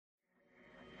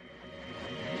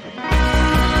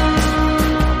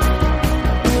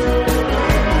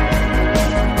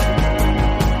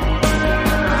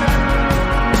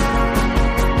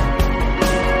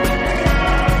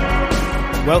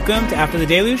Welcome to After the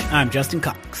Deluge. I'm Justin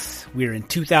Cox. We're in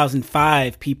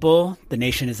 2005, people. The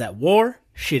nation is at war.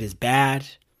 Shit is bad.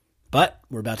 But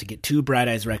we're about to get two Bright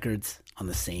Eyes records on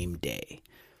the same day.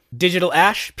 Digital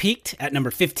Ash peaked at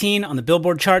number 15 on the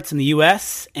Billboard charts in the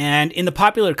US, and in the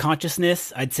popular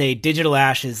consciousness, I'd say Digital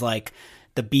Ash is like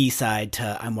the B-side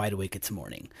to I'm Wide Awake It's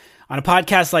Morning. On a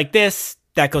podcast like this,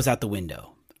 that goes out the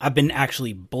window. I've been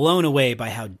actually blown away by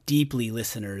how deeply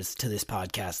listeners to this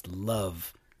podcast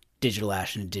love Digital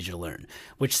Ash and Digital Learn,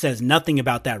 which says nothing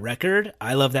about that record.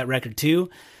 I love that record too,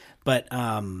 but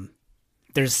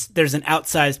there's an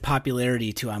outsized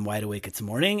popularity to I'm Wide Awake It's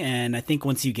Morning, and I think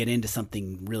once you get into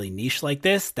something really niche like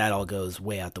this, that all goes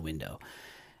way out the window.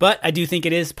 But I do think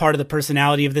it is part of the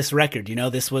personality of this record. You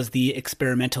know, this was the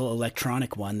experimental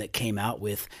electronic one that came out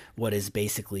with what is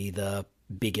basically the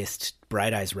biggest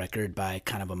Bright Eyes record by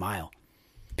kind of a mile.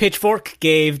 Pitchfork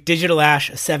gave Digital Ash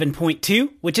a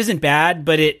 7.2, which isn't bad,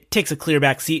 but it takes a clear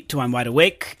back seat to I'm Wide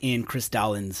Awake in Chris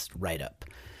Dahlin's write-up.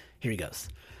 Here he goes.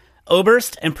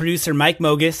 Oberst and producer Mike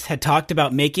Mogis had talked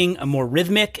about making a more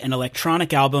rhythmic and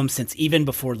electronic album since even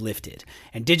before Lifted,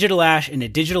 and Digital Ash and A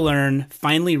Digital Learn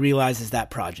finally realizes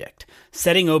that project,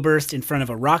 setting Oberst in front of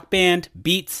a rock band,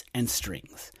 beats, and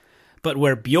strings. But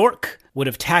where Bjork would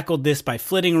have tackled this by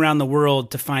flitting around the world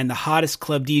to find the hottest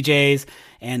club DJs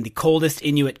and the coldest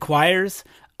Inuit choirs,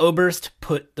 Oberst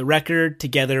put the record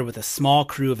together with a small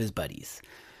crew of his buddies.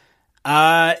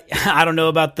 I don't know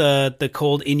about the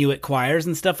cold Inuit choirs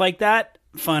and stuff like that.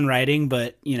 Fun writing,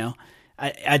 but, you know,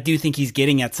 I do think he's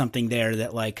getting at something there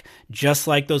that, like, just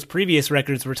like those previous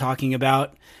records we're talking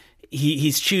about,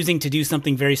 he's choosing to do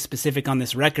something very specific on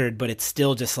this record, but it's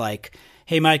still just like,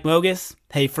 hey, Mike Mogis,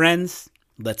 hey, friends,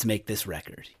 let's make this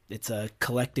record. It's a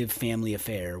collective family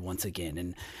affair once again,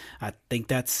 and I think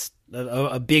that's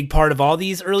a big part of all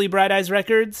these early Bright Eyes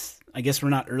records. I guess we're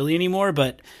not early anymore,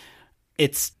 but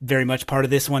it's very much part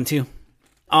of this one too.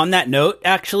 On that note,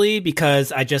 actually,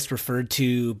 because I just referred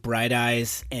to Bright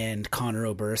Eyes and Conor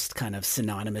Oberst kind of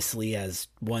synonymously as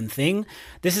one thing,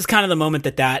 this is kind of the moment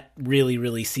that really,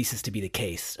 really ceases to be the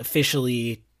case.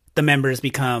 Officially, the members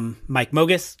become Mike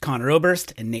Mogis, Conor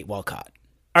Oberst, and Nate Walcott.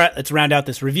 All right, let's round out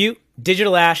this review.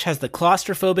 Digital Ash has the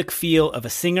claustrophobic feel of a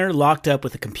singer locked up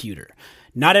with a computer.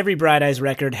 Not every Bright Eyes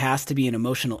record has to be an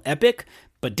emotional epic,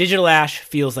 but Digital Ash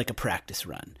feels like a practice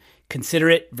run. Consider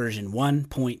it version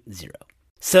 1.0.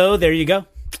 So there you go.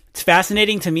 It's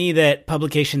fascinating to me that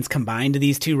publications combined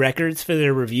these two records for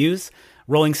their reviews.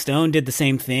 Rolling Stone did the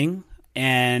same thing.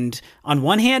 And on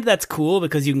one hand, that's cool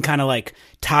because you can kind of like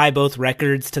tie both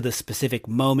records to the specific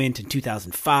moment in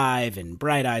 2005 and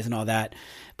Bright Eyes and all that.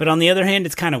 But on the other hand,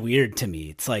 it's kind of weird to me.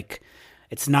 It's like,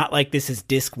 it's not like this is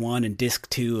disc 1 and disc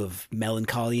 2 of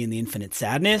Melancholy and the Infinite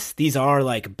Sadness. These are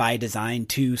like by design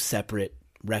two separate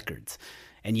records.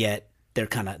 And yet they're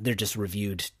just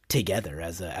reviewed together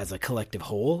as a collective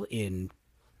whole in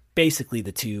basically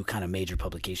the two kind of major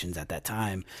publications at that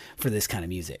time for this kind of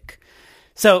music.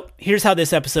 So here's how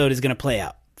this episode is going to play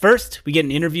out. First, we get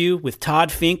an interview with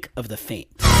Todd Fink of The Faint.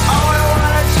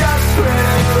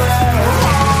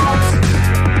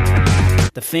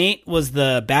 The Faint was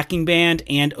the backing band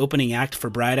and opening act for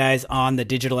Bright Eyes on the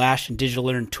Digital Ash and Digital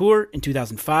Learn tour in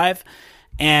 2005,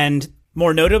 and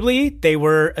more notably, they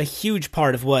were a huge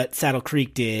part of what Saddle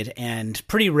Creek did and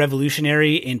pretty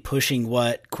revolutionary in pushing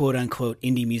what quote-unquote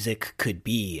indie music could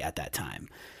be at that time.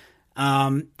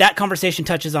 That conversation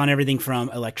touches on everything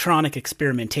from electronic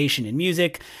experimentation in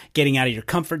music, getting out of your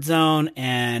comfort zone,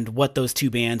 and what those two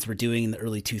bands were doing in the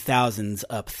early 2000s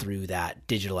up through that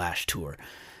Digital Ash tour.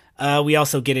 We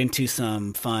also get into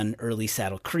some fun early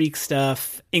Saddle Creek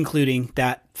stuff, including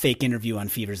that fake interview on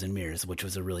Fevers and Mirrors, which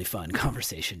was a really fun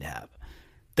conversation to have.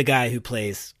 The guy who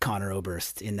plays Conor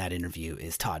Oberst in that interview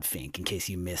is Todd Fink, in case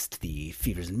you missed the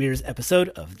Fevers and Mirrors episode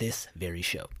of this very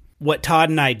show. What Todd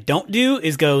and I don't do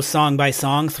is go song by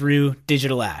song through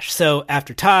Digital Ash. So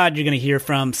after Todd, you're going to hear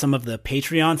from some of the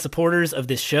Patreon supporters of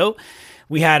this show.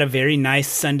 We had a very nice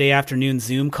Sunday afternoon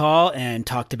Zoom call and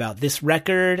talked about this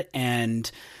record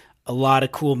and a lot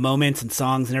of cool moments and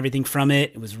songs and everything from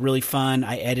it. It was really fun.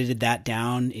 I edited that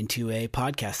down into a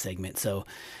podcast segment. So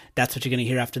that's what you're going to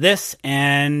hear after this.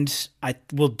 And I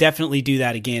will definitely do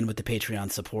that again with the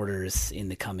Patreon supporters in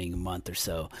the coming month or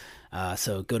so.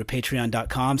 So go to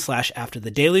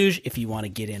patreon.com/afterthedeluge if you want to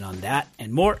get in on that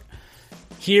and more.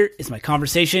 Here is my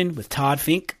conversation with Todd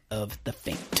Fink of The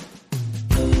Faint.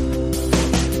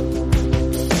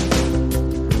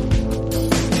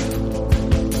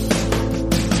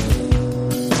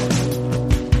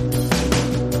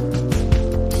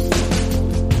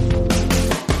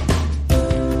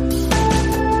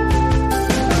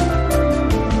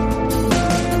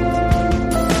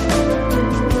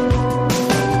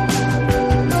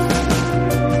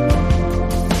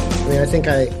 think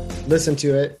I listened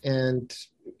to it, and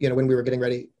when we were getting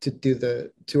ready to do the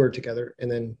tour together,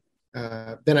 and then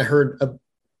I heard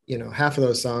half of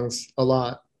those songs a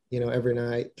lot, every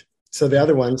night. So the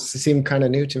other ones seem kind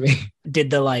of new to me. Did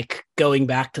the going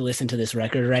back to listen to this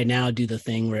record right now do the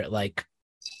thing where it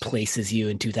places you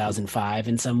in 2005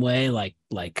 in some way, like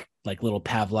little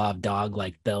Pavlov dog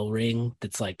bell ring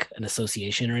that's an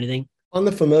association or anything? On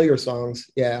the familiar songs,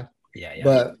 yeah. Yeah.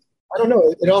 But I don't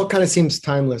know. It all kind of seems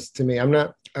timeless to me. I'm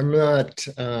not.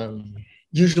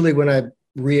 Usually when I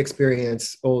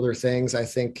re-experience older things, I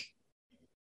think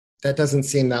that doesn't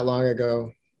seem that long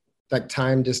ago. Like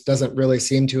time just doesn't really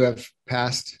seem to have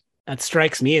passed. That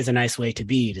strikes me as a nice way to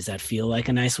be. Does that feel like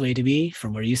a nice way to be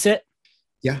from where you sit?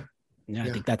 Yeah. I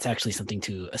think that's actually something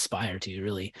to aspire to,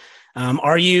 really.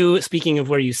 Are you, speaking of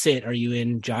where you sit, are you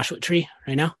in Joshua Tree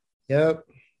right now? Yep.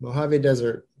 Mojave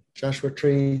Desert, Joshua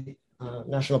Tree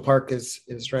National Park is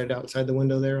right outside the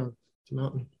window there on the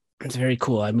mountain. It's very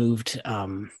cool. I moved,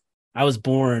 I was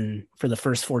born for the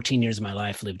first 14 years of my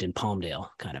life, lived in Palmdale,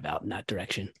 kind of out in that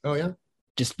direction. Oh, yeah.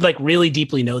 Just really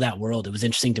deeply know that world. It was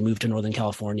interesting to move to Northern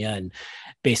California and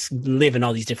basically live in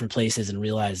all these different places and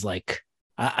realize I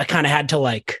kind of had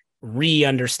to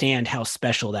re-understand how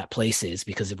special that place is,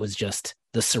 because it was just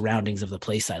the surroundings of the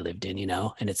place I lived in,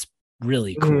 and it's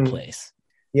really cool place.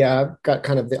 Yeah, I've got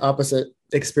kind of the opposite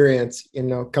experience,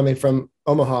 coming from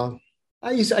Omaha.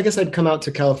 I guess I'd come out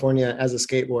to California as a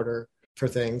skateboarder for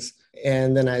things.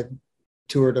 And then I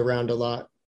toured around a lot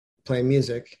playing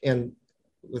music and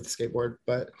with skateboard,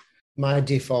 but my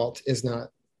default is not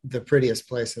the prettiest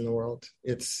place in the world.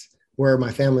 It's where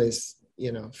my family's,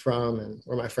 from, and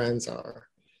where my friends are.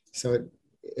 So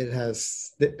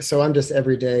so I'm just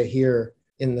every day here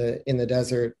in the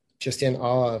desert, just in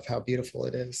awe of how beautiful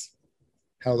it is,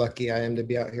 how lucky I am to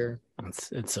be out here.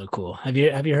 It's so cool. Have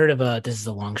you heard of this is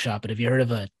a long shot, but have you heard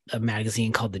of a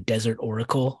magazine called The Desert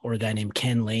Oracle, or a guy named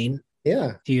Ken Lane?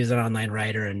 Yeah. He was an online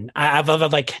writer, and I've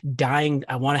dying.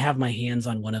 I want to have my hands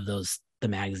on one of those, the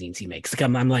magazines he makes.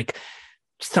 I'm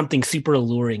something super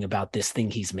alluring about this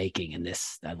thing he's making, and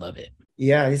I love it.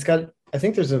 Yeah. I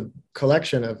think there's a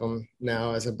collection of them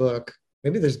now as a book.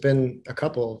 Maybe there's been a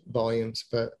couple volumes,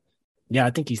 but yeah,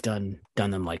 I think he's done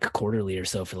them quarterly or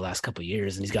so for the last couple of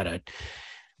years. And he's got a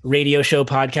radio show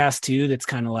podcast too. That's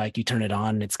kind of you turn it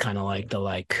on, and it's kind of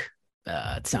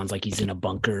it sounds like he's in a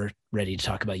bunker ready to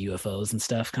talk about UFOs and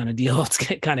stuff kind of deal. It's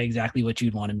kind of exactly what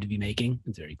you'd want him to be making.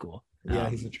 It's very cool. Yeah,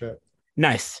 he's a trip.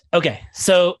 Nice. Okay.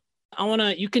 So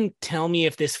you can tell me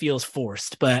if this feels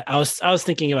forced, but I was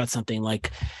thinking about something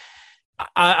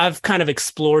I've kind of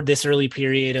explored this early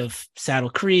period of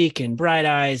Saddle Creek and Bright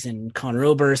Eyes and Conor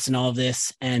Oberst and all of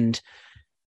this. And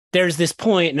there's this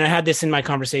point, and I had this in my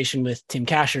conversation with Tim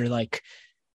Kasher,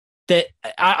 that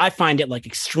I find it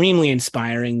extremely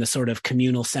inspiring, the sort of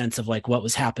communal sense of what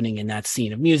was happening in that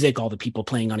scene of music, all the people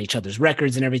playing on each other's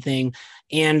records and everything,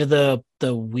 and the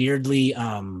weirdly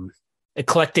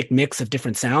eclectic mix of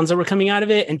different sounds that were coming out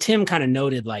of it. And Tim kind of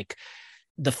noted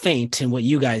the Faint and what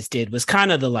you guys did was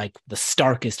kind of the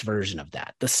starkest version of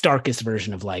that, the starkest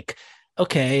version of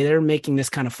okay, they're making this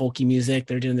kind of folky music,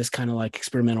 they're doing this kind of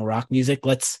experimental rock music,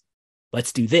 let's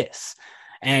do this.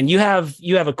 And you have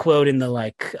a quote in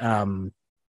the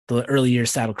early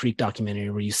years Saddle Creek documentary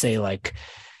where you say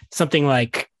something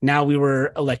now we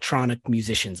were electronic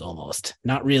musicians, almost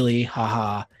not really,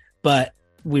 haha, but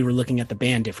we were looking at the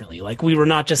band differently. We were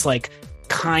not just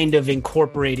kind of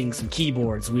incorporating some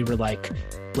keyboards. We were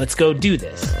let's go do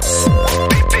this.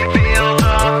 Feel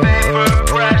the vapor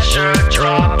pressure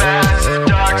drop as the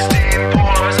dark steam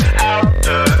pours out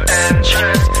the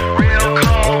entrance. Real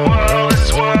cold world is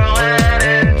swirling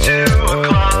into a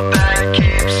club that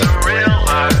keeps a real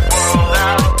life world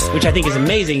out. Which I think is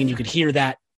amazing, and you could hear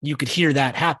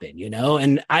that happen,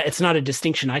 and it's not a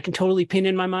distinction I can totally pin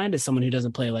in my mind as someone who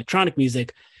doesn't play electronic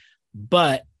music,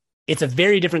 but it's a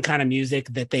very different kind of music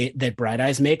that Bright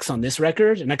Eyes makes on this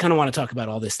record. And I kind of want to talk about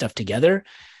all this stuff together,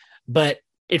 but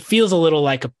it feels a little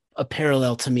like a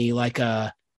parallel to me.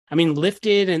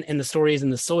 Lifted and The Stories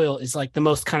in the Soil is the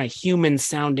most kind of human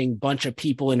sounding bunch of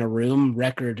people in a room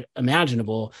record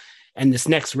imaginable. And this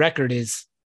next record is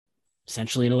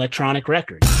essentially an electronic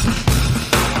record.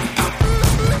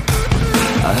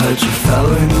 I heard you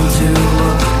fell into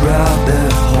a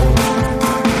rabbit hole,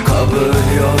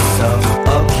 covered yourself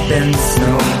up in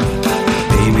snow.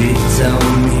 Baby, tell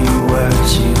me where'd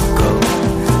you go?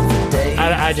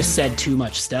 I just said too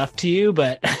much stuff to you,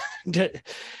 but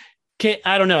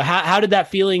I don't know. How did that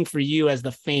feeling for you as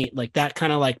the Faint, that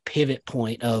kind of pivot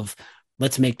point of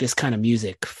let's make this kind of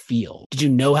music feel? Did you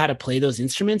know how to play those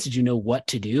instruments? Did you know what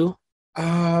to do?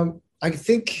 I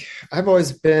think I've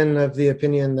always been of the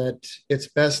opinion that it's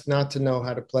best not to know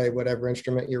how to play whatever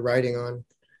instrument you're writing on.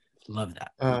 Love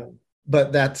that.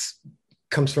 But that's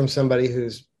comes from somebody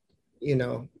who's, you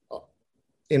know,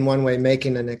 in one way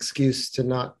making an excuse to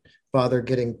not bother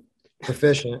getting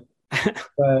proficient.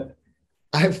 But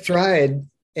I've tried,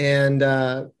 and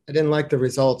I didn't like the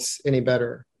results any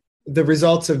better. The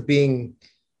results of being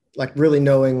like really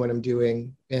knowing what I'm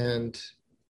doing. And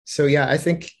so, yeah, I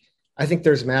think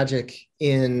there's magic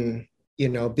in, you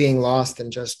know, being lost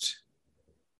and just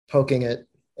poking at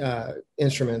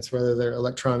instruments, whether they're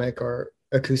electronic or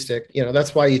acoustic. You know,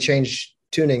 that's why you change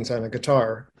tunings on a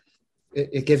guitar.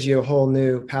 It gives you a whole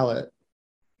new palette.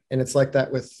 And it's like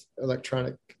that with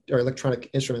electronic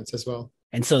instruments as well.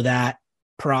 And so that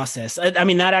process, I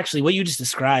mean, that actually, what you just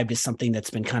described is something that's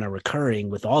been kind of recurring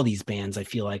with all these bands. I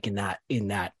feel like in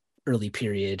that early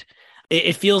period,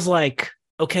 it feels like,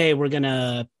 okay, we're going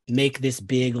to make this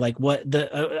big, like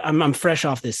I'm fresh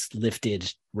off this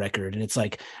Lifted record, and it's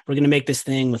like, we're going to make this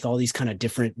thing with all these kind of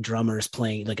different drummers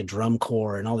playing like a drum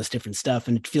corps and all this different stuff.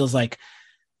 And it feels like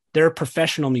there are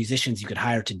professional musicians you could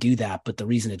hire to do that. But the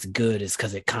reason it's good is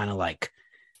because it kind of like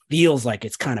feels like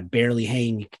it's kind of barely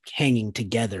hanging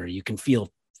together. You can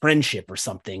feel friendship or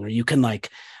something, or you can like,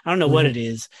 I don't know what it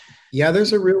is. Yeah,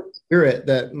 there's a real spirit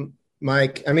that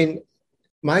Mike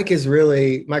Mogis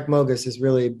is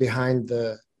really behind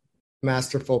the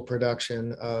masterful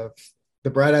production of the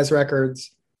Bright Eyes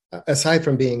records, aside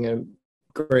from being a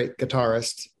great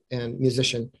guitarist and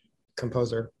musician,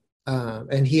 composer.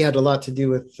 And he had a lot to do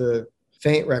with the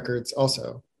Faint records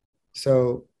also.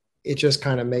 So it just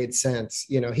kind of made sense.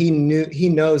 You know, he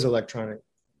knows electronic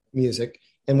music,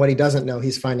 and what he doesn't know,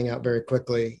 he's finding out very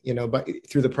quickly, you know, but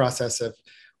through the process of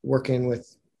working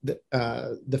with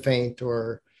the Faint,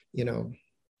 or, you know,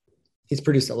 he's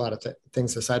produced a lot of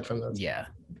things aside from those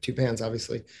two bands,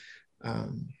 obviously.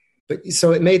 But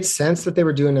so it made sense that they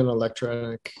were doing an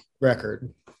electronic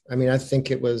record. I mean, I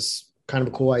think it was kind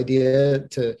of a cool idea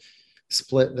to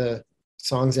split the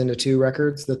songs into two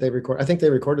records that they record. I think they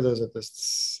recorded those at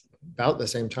about the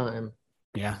same time.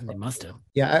 Yeah, they must have.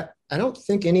 Yeah, I don't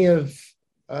think any of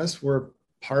us were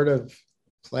part of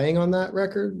playing on that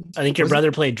record. I think your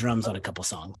brother played drums on a couple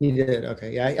songs. He did.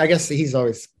 Okay. Yeah, I guess he's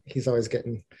always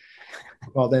getting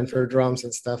called in for drums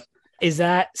and stuff. Is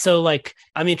that so? Like,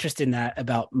 I'm interested in that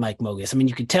about Mike Mogis. I mean,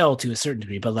 you could tell to a certain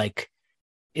degree, but like,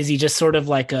 is he just sort of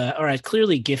like all right,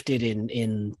 clearly gifted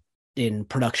in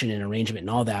production and arrangement and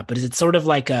all that, but is it sort of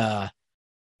like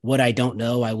what I don't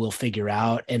know, I will figure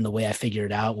out, and the way I figure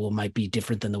it out might be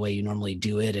different than the way you normally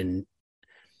do it? And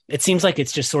it seems like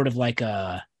it's just sort of like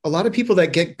a lot of people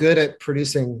that get good at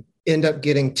producing end up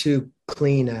getting too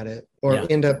clean at it, or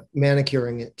end up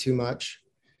manicuring it too much.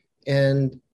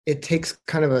 And it takes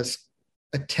kind of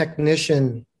a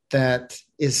technician that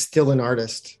is still an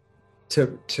artist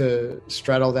to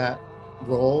straddle that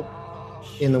role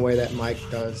in the way that Mike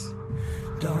does.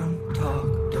 Don't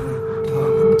talk, don't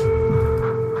talk.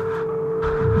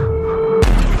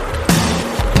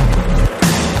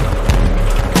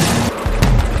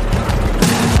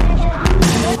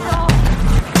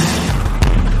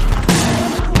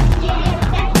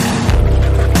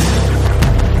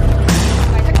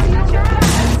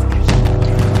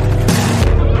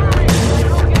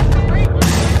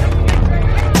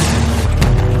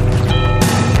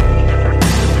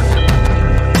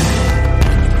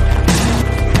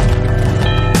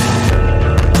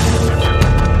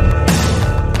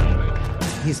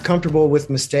 Comfortable with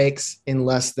mistakes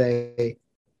unless they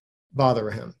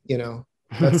bother him. You know,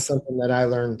 that's something that I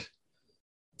learned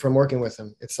from working with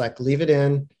him. It's like, leave it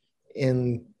in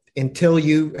until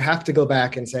you have to go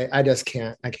back and say, I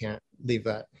can't leave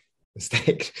that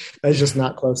mistake. That's just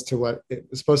not close to what it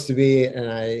was supposed to be. And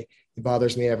it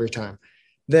bothers me every time.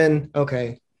 Then,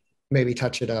 okay, maybe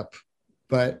touch it up.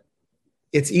 But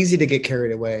it's easy to get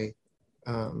carried away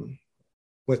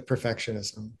with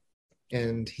perfectionism.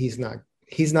 And he's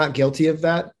not guilty of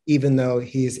that, even though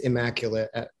he's immaculate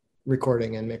at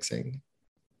recording and mixing.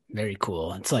 Very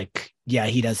cool. It's like, yeah,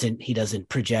 he doesn't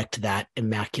project that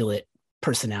immaculate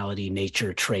personality,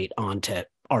 nature trait onto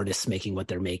artists making what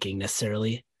they're making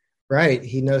necessarily. Right.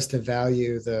 He knows to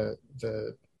value the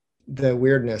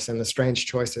weirdness and the strange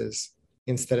choices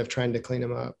instead of trying to clean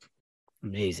them up.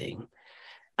 Amazing.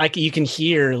 Like, you can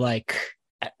hear like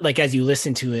as you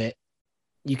listen to it,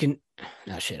 you can,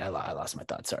 oh shit, I lost my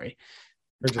thought. Sorry.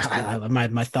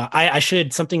 My thought. I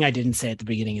should, something I didn't say at the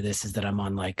beginning of this is that I'm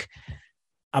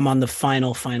on the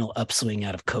final upswing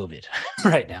out of COVID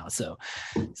right now. So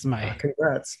it's my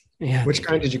congrats. Yeah. Which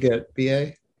kind did you get?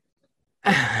 BA?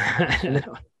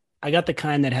 I got the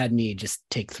kind that had me just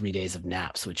take 3 days of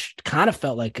naps, which kind of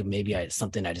felt like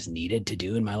something I just needed to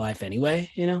do in my life anyway,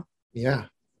 you know? Yeah.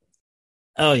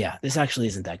 Oh yeah, this actually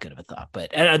isn't that good of a thought,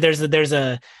 but there's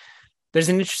an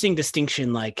interesting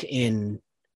distinction like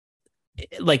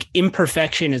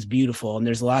imperfection is beautiful, and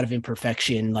there's a lot of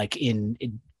imperfection like in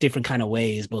different kind of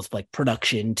ways, both like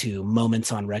production to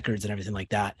moments on records and everything like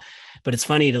that. But it's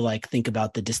funny to like think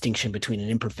about the distinction between an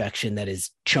imperfection that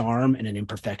is charm and an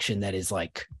imperfection that is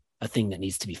like a thing that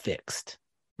needs to be fixed,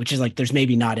 which is like there's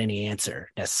maybe not any answer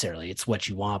necessarily. It's what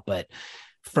you want, but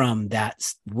from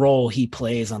that role he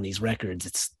plays on these records,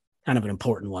 it's kind of an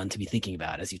important one to be thinking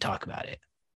about as you talk about it.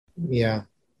 Yeah.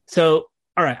 So,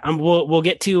 all right, we'll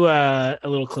get to a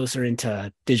little closer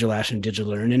into Digital Ash and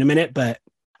Digital Learn in a minute, but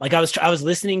like I was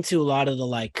listening to a lot of the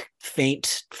like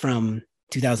Faint from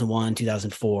 2001,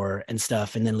 2004 and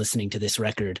stuff, and then listening to this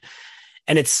record.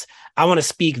 And I want to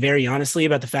speak very honestly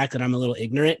about the fact that I'm a little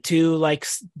ignorant to like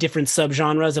different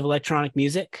subgenres of electronic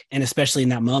music. And especially in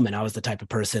that moment, I was the type of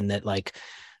person that like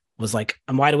was like,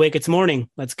 I'm wide awake. It's morning.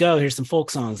 Let's go. Here's some folk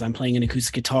songs. I'm playing an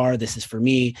acoustic guitar. This is for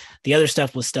me. The other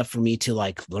stuff was stuff for me to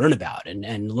like learn about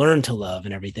and learn to love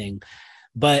and everything.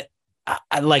 But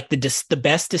I like the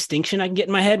best distinction I can get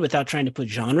in my head without trying to put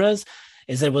genres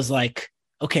is that it was like,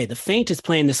 okay, the Faint is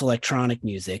playing this electronic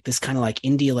music, this kind of like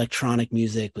indie electronic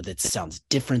music, but it sounds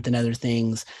different than other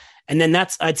things. And then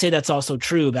I'd say that's also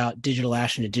true about Digital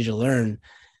Ash and Digital Learn.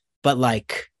 But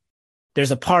like,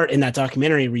 there's a part in that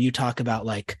documentary where you talk about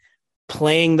like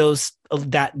playing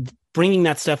bringing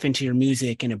that stuff into your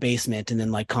music in a basement. And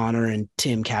then like Connor and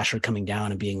Tim Cash are coming down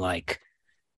and being like,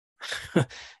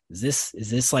 is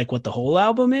this like what the whole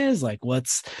album is? Like,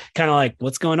 what's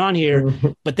going on here?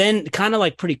 But then kind of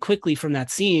like pretty quickly from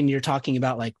that scene, you're talking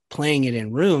about like playing it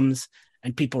in rooms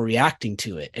and people reacting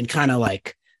to it and kind of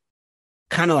like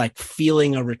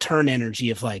feeling a return energy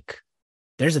of like,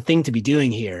 there's a thing to be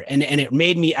doing here. And it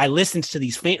made me, I listened to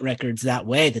these Faint records that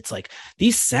way. That's like,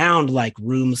 these sound like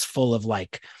rooms full of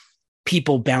like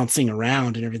people bouncing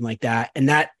around and everything like that. And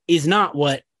that is not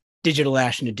what Digital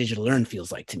Ash and Digital Learn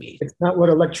feels like to me. It's not what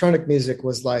electronic music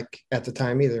was like at the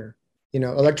time either. You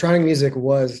know, electronic music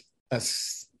was a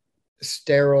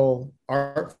sterile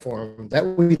art form that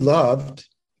we loved.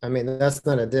 I mean, that's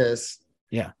not a diss.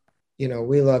 Yeah. You know,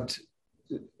 we loved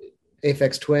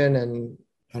Aphex Twin and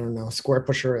I don't know,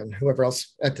 Squarepusher and whoever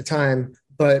else at the time,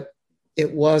 but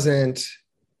it wasn't,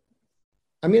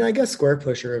 I mean, I guess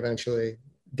Squarepusher eventually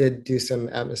did do some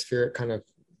atmospheric kind of,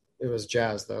 it was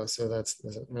jazz though, so that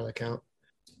doesn't really count.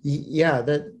 Yeah,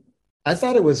 I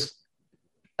thought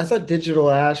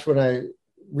Digital Ash when I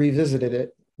revisited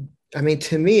it, I mean,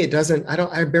 to me,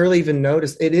 I barely even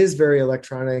noticed. It is very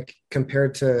electronic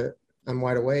compared to I'm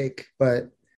Wide Awake, but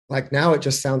like now it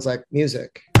just sounds like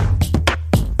music.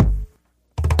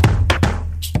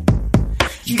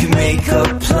 You can make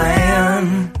a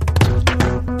plan,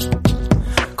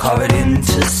 carve it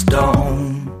into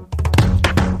stone,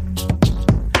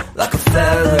 like a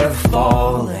feather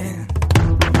falling.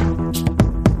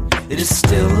 It is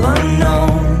still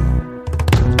unknown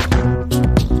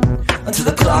until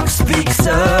the clock speaks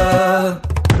up,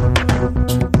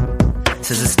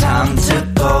 says it's time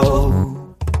to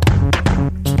go.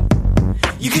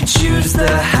 You can choose the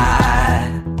high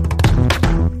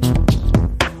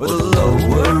or the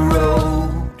lower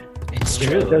road. It's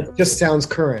true. It just sounds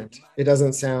current. It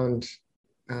doesn't sound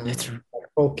it's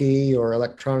folky or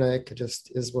electronic. It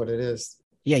just is what it is.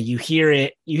 Yeah, you hear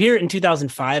it in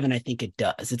 2005, and I think it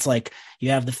does. It's like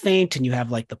you have the Faint and you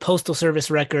have like the Postal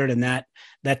Service record, and that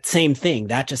same thing,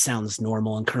 that just sounds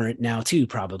normal and current now too,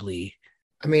 probably.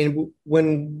 I mean,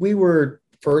 when we were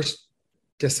first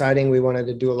deciding we wanted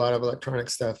to do a lot of electronic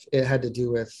stuff, it had to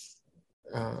do with,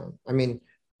 I mean,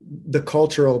 the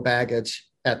cultural baggage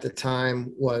at the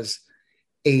time was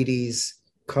 80s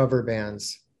cover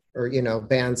bands, or, you know,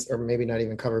 bands, or maybe not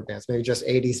even cover bands, maybe just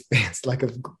 80s bands, like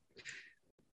of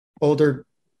older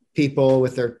people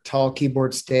with their tall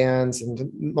keyboard stands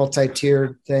and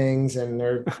multi-tiered things. And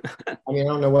they're, I mean, I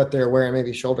don't know what they're wearing,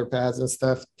 maybe shoulder pads and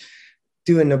stuff,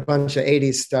 doing a bunch of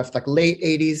 80s stuff, like late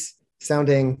 80s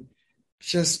sounding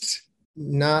just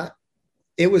not,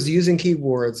 it was using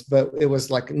keyboards, but it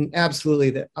was like absolutely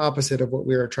the opposite of what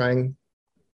we were trying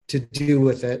to do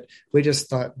with it. We just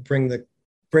thought, bring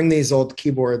these old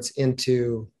keyboards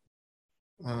into,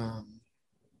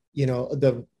 you know,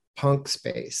 the punk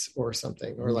space or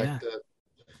something, or like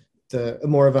the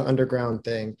more of an underground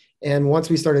thing. And once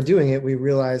we started doing it, we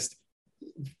realized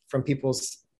from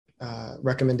people's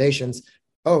recommendations,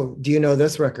 oh, do you know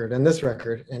this record and this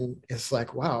record? And it's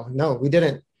like, wow, no, we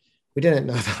didn't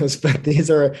know those, but these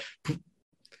are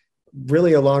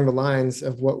really along the lines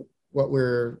of what what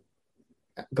we're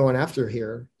going after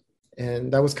here.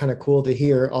 And that was kind of cool to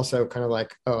hear. Also kind of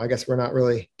like, oh, I guess we're not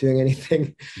really doing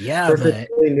anything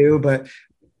perfectly new, but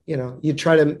you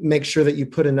try to make sure that you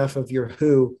put enough of your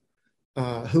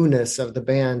who-ness of the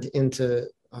band into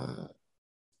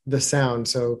the sound,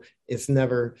 so it's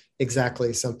never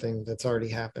exactly something that's already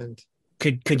happened.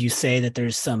 Could you say that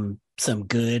there's some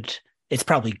good? It's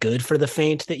probably good for the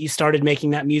Faint that you started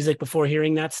making that music before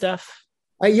hearing that stuff.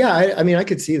 I mean, I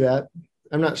could see that.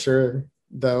 I'm not sure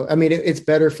though. I mean, it's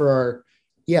better for our.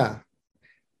 Yeah,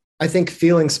 I think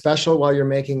feeling special while you're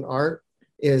making art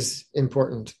is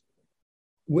important,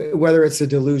 whether it's a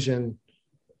delusion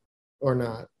or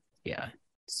not. Yeah.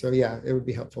 So yeah, it would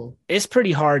be helpful. It's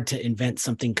pretty hard to invent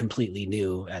something completely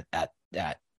new at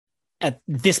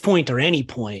this point or any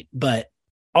point, but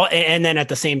and then at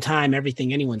the same time,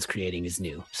 everything anyone's creating is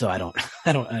new. So I don't.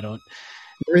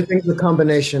 Everything's a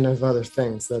combination of other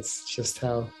things. That's just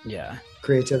how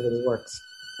creativity works.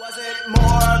 Was it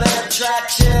more of an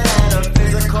attraction and a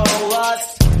physical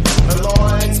lust?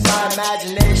 Alluring by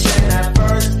imagination at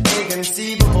first,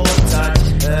 inconceivable touch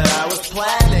that I was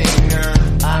planning,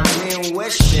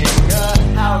 wishing,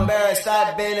 how embarrassed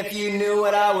I'd been if you knew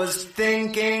what I was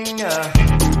thinking.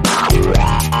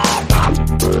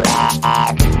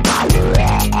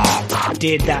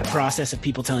 Did that process of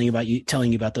people telling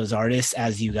you about those artists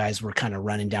as you guys were kind of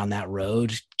running down that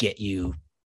road get you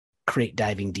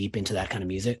diving deep into that kind of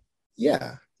music?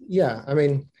 Yeah. I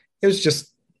mean, it was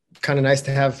just kind of nice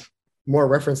to have more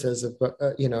references of,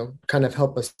 kind of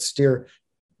help us steer,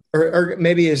 or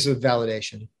maybe it's a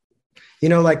validation.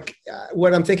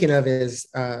 What I'm thinking of is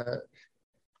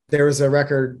there was a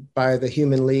record by the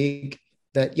Human League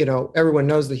that, everyone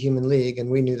knows the Human League,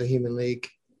 and we knew the Human League,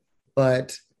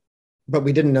 but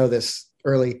we didn't know this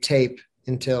early tape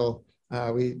until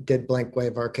we did Blank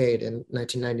Wave Arcade in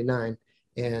 1999.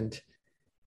 And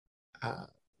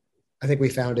I think we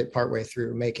found it partway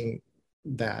through making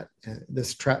that.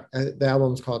 The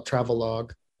album's called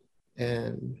Travelogue,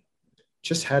 and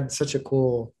just had such a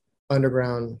cool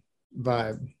underground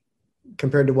vibe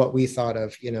compared to what we thought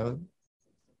of,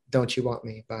 Don't You Want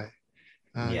Me by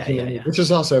which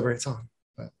is also a great song.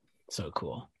 But. So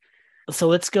cool. So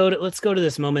let's go to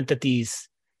this moment that these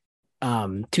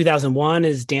 2001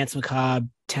 is Dance Macabre,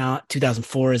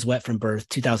 2004 is Wet from Birth,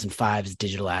 2005 is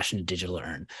Digital Ash and Digital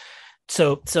Urn.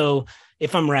 So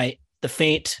if I'm right, the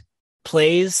Faint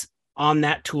plays on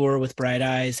that tour with Bright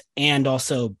Eyes and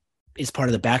also is part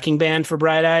of the backing band for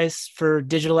Bright Eyes for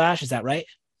Digital Ash. Is that right?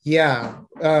 Yeah,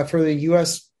 for the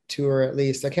U.S. tour at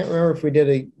least. I can't remember if we did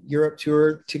a Europe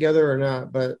tour together or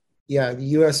not, but yeah, the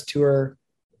U.S. tour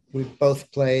we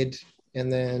both played,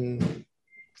 and then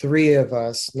 3 of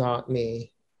us, not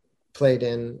me, played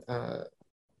in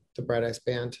the Bright Eyes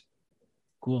band.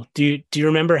 Cool. Do you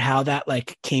remember how that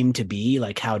came to be?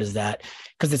 How does that?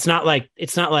 Because it's not like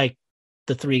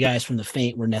the 3 guys from the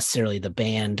Faint were necessarily the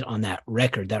band on that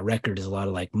record. That record is a lot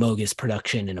of Mogus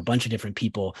production and a bunch of different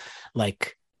people. I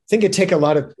think it took a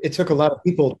lot of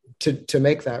people to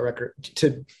make that record,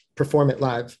 to perform it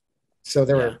live. So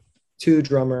there were 2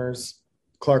 drummers.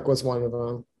 Clark was one of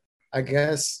them. I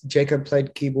guess Jacob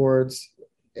played keyboards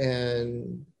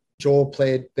and Joel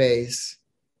played bass.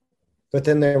 But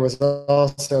then there was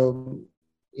also,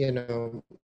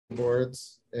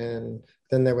 boards, and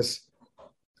then there was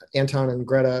Anton and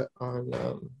Greta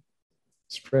on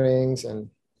strings, and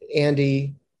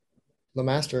Andy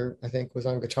LeMaster, I think, was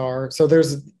on guitar. So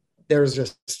there's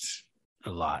just a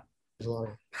lot. There's a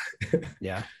lot.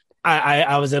 Yeah.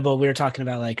 I was able, we were talking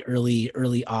about early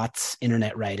aughts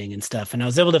internet writing and stuff. And I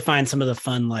was able to find some of the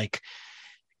fun,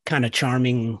 kind of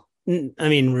charming,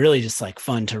 really just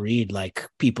fun to read,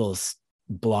 people's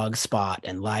blog spot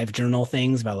and live journal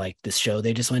things about this show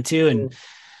they just went to. And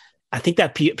I think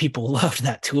that people loved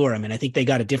that tour. I think they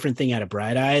got a different thing out of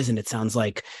Bright Eyes, and it sounds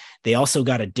like they also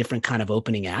got a different kind of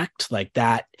opening act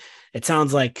that. It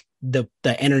sounds like the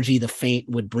energy the Faint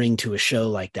would bring to a show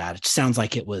like that. It sounds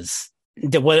like it was.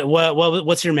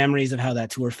 What's your memories of how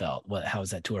that tour felt? How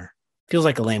was that tour? Feels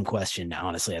like a lame question now,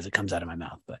 honestly, as it comes out of my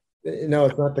mouth. But no,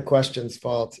 it's not the question's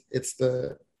fault. It's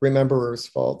the rememberer's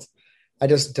fault. I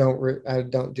just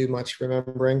don't do much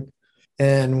remembering.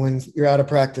 And when you're out of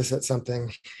practice at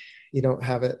something, you don't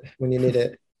have it when you need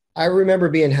it. I remember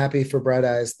being happy for Bright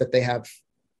Eyes that they have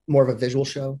more of a visual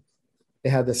show. They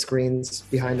had the screens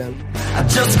behind them. I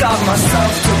just got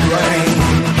myself to blame.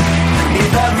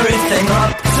 Leave everything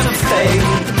up to fate.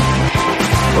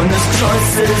 When there's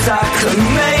choices I could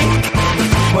make.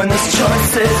 When there's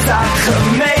choices I could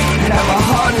make. Now my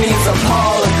heart needs a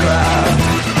polygraph.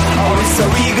 Always so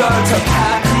eager to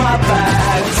pack my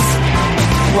bags.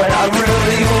 when I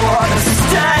really wanna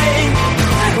stay,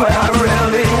 when I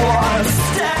really wanna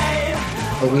stay.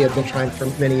 But we had been trying for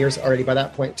many years already by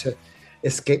that point to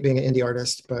escape being an indie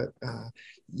artist, but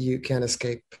you can't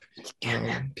escape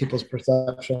people's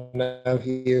perception of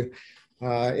you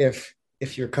if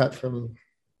you're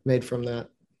made from that.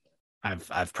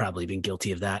 I've probably been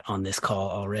guilty of that on this call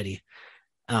already.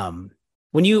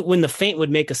 When the Faint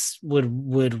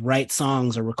would write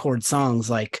songs or record songs,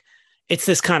 like it's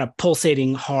this kind of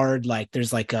pulsating hard, like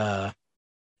there's like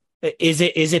is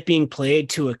it being played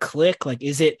to a click? Like,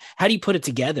 how do you put it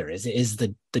together? Is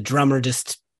the drummer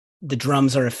just, the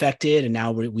drums are affected and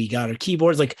now we got our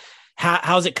keyboards? Like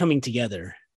how's it coming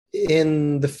together?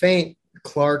 In the Faint,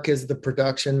 Clark is the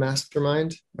production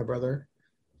mastermind, my brother,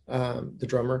 the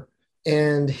drummer.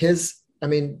 And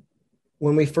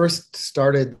when we first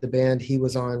started the band, he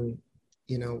was on,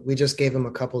 we just gave him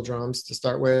a couple drums to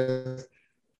start with.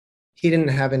 He didn't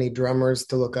have any drummers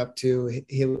to look up to.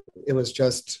 It was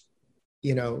just,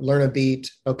 learn a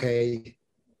beat. Okay,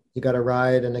 you got a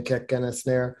ride and a kick and a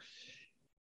snare.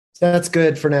 So that's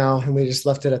good for now. And we just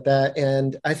left it at that.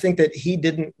 And I think that he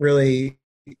didn't really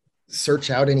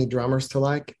search out any drummers to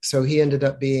like. So he ended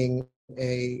up being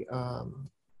a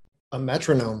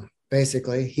metronome.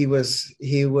 Basically, he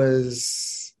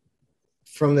was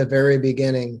from the very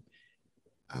beginning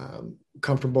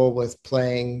comfortable with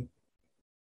playing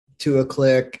to a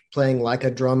click, playing like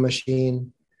a drum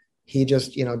machine. He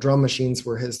just, drum machines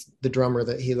were the drummer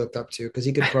that he looked up to because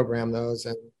he could program those.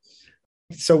 And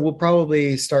so we'll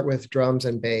probably start with drums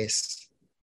and bass.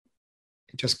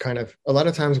 Just kind of, a lot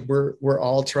of times we're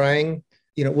all trying,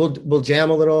 we'll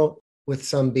jam a little with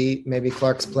some beat. Maybe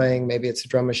Clark's playing, maybe it's a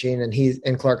drum machine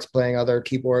and Clark's playing other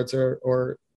keyboards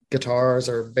or guitars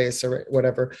or bass or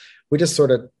whatever. We just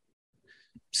sort of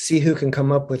see who can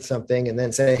come up with something and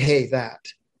then say, hey, that,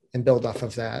 and build off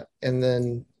of that. And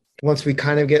then once we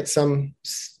kind of get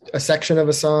a section of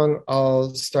a song,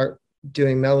 I'll start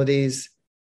doing melodies.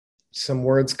 Some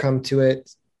words come to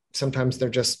it. Sometimes they're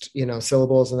just,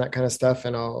 syllables and that kind of stuff.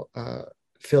 And I'll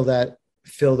fill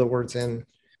the words in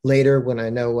later when I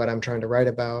know what I'm trying to write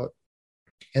about.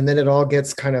 And then it all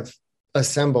gets kind of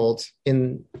assembled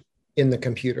in the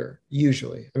computer,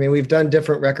 usually. I mean, we've done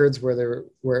different records where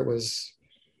it was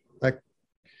like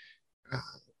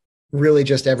really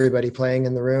just everybody playing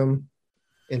in the room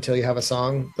until you have a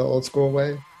song the old school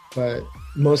way. But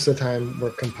most of the time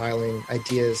we're compiling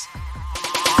ideas.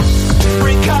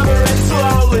 Recovering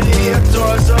slowly, a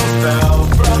torso fell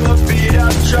from a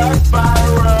beat-up truck by a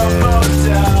road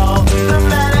motel. The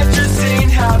manager seen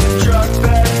how the truck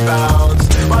bed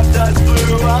bounced, while dust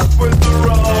flew up with the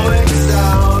rolling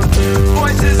sound.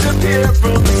 Voices appear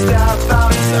from the staff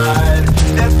outside,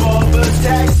 their bulbous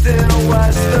text in a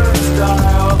western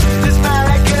style. This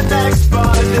mannequin next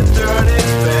spun to turn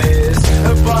its face,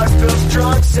 her bar-filled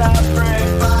trunks have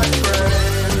framed by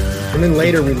frame. And then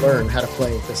later we learn how to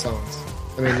play the songs.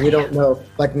 I mean, we don't know,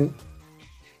 like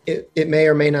it may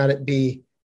or may not be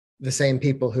the same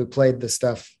people who played the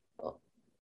stuff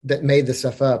that made the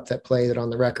stuff up that played it on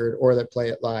the record or that play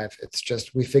it live. It's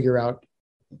just, we figure out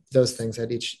those things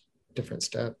at each different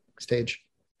stage.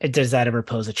 Does that ever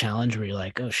pose a challenge where you're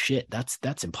like, oh shit,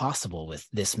 that's impossible with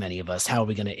this many of us. How are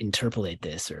we going to interpolate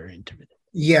this or interpret it?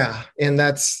 Yeah. And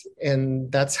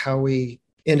that's how we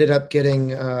ended up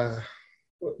getting,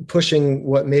 pushing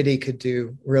what MIDI could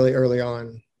do really early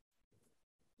on,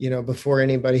 before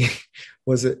anybody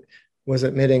was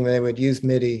admitting they would use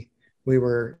MIDI. We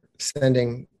were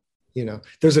sending,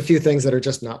 there's a few things that are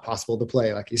just not possible to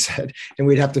play, like you said, and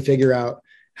we'd have to figure out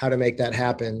how to make that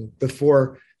happen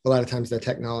before a lot of times the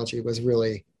technology was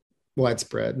really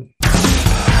widespread.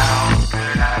 How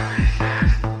could I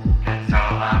resist? It's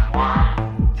all I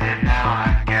wanted. Now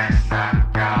I guess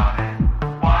I've got it.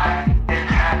 Why it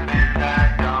happened,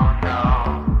 I don't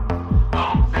know.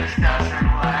 Hope this doesn't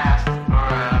last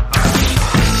forever.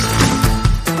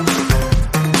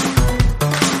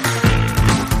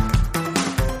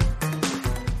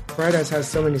 Bright Eyes has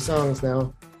so many songs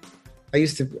now. I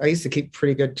used to keep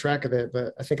pretty good track of it,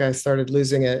 but I think I started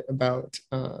losing it about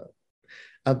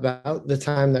the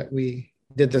time that we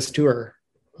did this tour.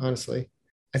 Honestly,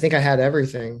 I think I had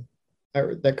everything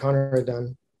that Connor had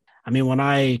done. I mean, when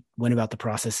I went about the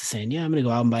process of saying, yeah, I'm going to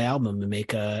go album by album and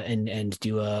make and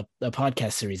do a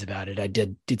podcast series about it, I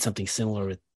did something similar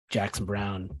with Jackson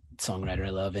Browne, songwriter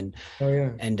I love, and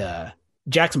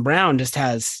Jackson Browne just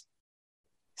has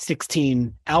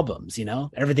 16 albums,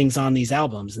 everything's on these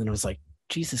albums. And it was like,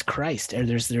 Jesus Christ,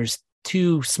 there's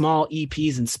 2 small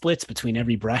EPs and splits between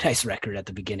every Bright Eyes record at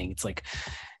the beginning. It's like,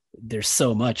 there's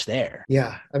so much there.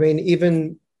 Yeah. I mean,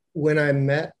 even when I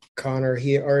met Connor,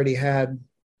 he already had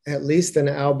at least an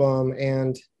album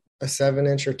and a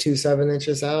 7-inch or 2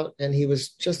 7-inches out, and he was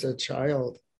just a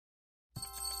child.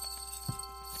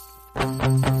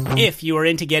 If you are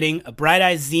into getting a Bright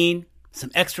Eyes zine, some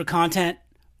extra content,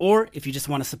 or if you just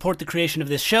want to support the creation of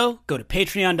this show, go to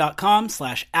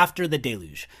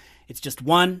patreon.com/afterthedeluge. It's just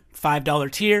one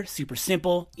 $5 tier, super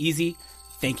simple, easy.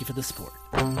 Thank you for the support.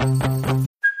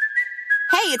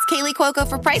 Hey, it's Kaylee Cuoco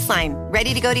for Priceline.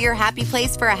 Ready to go to your happy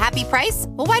place for a happy price?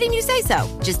 Well, why didn't you say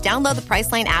so? Just download the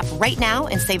Priceline app right now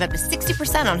and save up to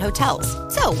 60% on hotels.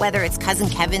 So whether it's Cousin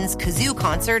Kevin's Kazoo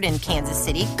Concert in Kansas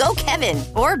City, go Kevin,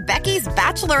 or Becky's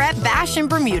Bachelorette Bash in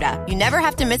Bermuda, you never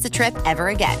have to miss a trip ever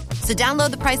again. So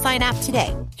download the Priceline app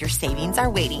today. Your savings are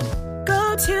waiting.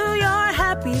 Go to your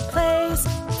happy place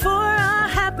for a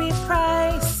happy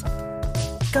price.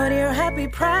 Go to your happy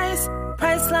price,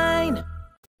 Priceline.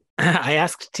 I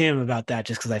asked Tim about that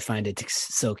just because I find it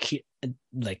so cute,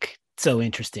 like so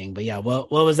interesting. But yeah,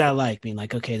 what was that like? Being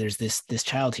like, okay, there's this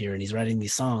child here, and he's writing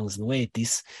these songs, and wait,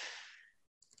 these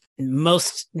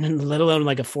most, let alone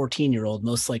like a 14-year-old,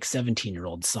 most like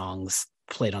 17-year-old songs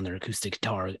played on their acoustic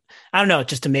guitar. I don't know,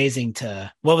 just amazing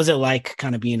to. What was it like,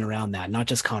 kind of being around that? Not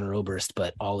just Conor Oberst,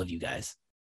 but all of you guys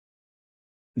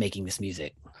making this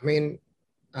music. I mean,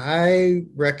 I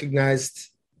recognized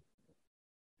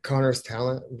Conor's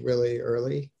talent really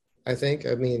early, I think.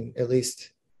 I mean, at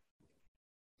least,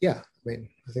 yeah, I mean,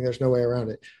 I think there's no way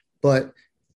around it. But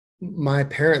my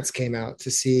parents came out to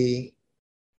see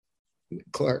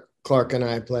Clark and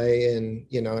I play in,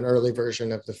 an early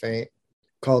version of The Faint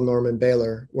called Norman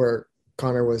Baylor, where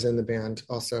Conor was in the band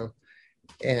also.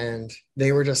 And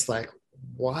they were just like,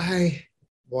 why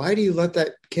do you let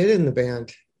that kid in the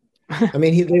band? I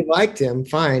mean, they liked him,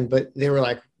 fine, but they were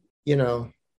like,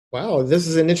 wow, this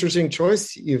is an interesting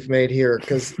choice you've made here,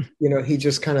 because, he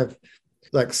just kind of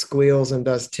like squeals and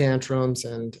does tantrums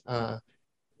and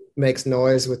makes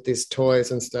noise with these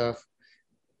toys and stuff.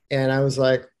 And I was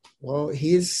like, well,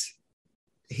 he's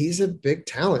a big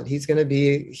talent. He's going to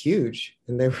be huge.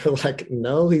 And they were like,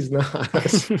 no, he's not.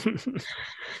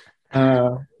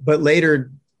 But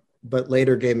later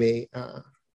gave me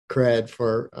cred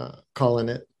for calling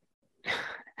it.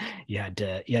 You had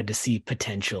to see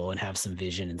potential and have some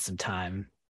vision and some time.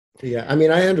 Yeah, I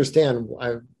mean, I understand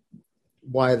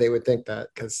why they would think that,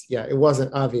 because it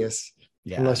wasn't obvious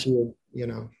unless you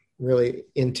were, really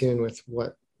in tune with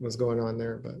what was going on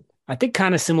there. But I think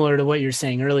kind of similar to what you're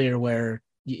saying earlier, where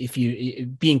if you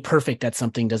being perfect at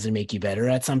something doesn't make you better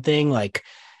at something. Like,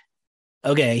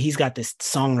 okay, he's got this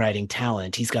songwriting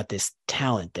talent. He's got this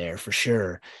talent there for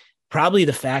sure. Probably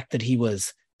the fact that he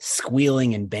was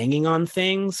squealing and banging on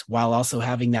things while also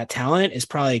having that talent is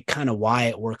probably kind of why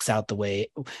it works out the way,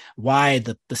 why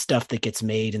the stuff that gets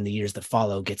made in the years that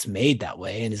follow gets made that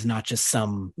way, and is not just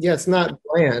some. Yeah, it's not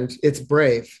bland. It's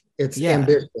brave. It's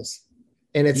ambitious,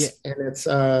 and it's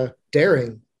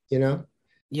daring.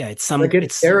 Yeah, it's some. Like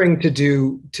it's daring to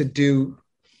do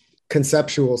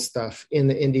conceptual stuff in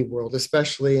the indie world,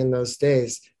 especially in those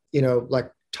days.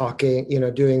 Like talking,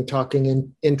 doing talking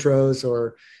in intros,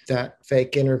 or that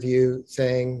fake interview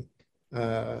thing.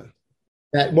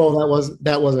 That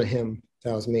wasn't him.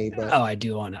 That was me. But I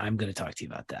do I'm going to talk to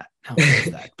you about that. How was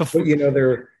that? Before, you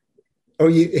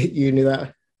knew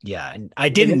that? Yeah, and I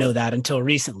didn't know that until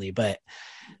recently. But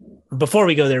before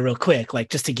we go there, real quick, like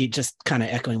just kind of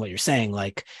echoing what you're saying,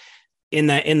 like in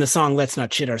the song "Let's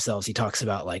Not Shit Ourselves," he talks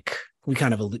about, like, we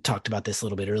kind of talked about this a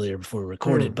little bit earlier before we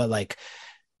recorded, but like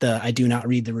I do not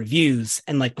read the reviews.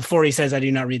 And like before he says I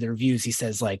do not read the reviews, he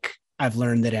says, like, I've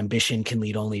learned that ambition can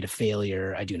lead only to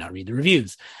failure. I do not read the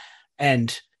reviews.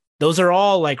 And those are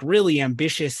all like really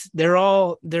ambitious. They're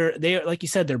like you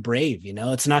said, they're brave.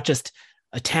 It's not just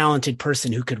a talented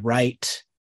person who could write.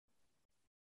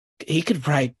 He could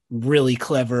write really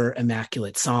clever,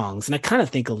 immaculate songs. And I kind of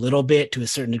think a little bit, to a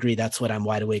certain degree, that's what I'm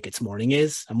Wide Awake It's Morning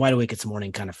is. I'm Wide Awake It's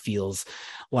Morning kind of feels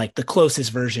like the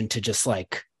closest version to just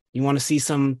like, you want to see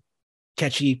some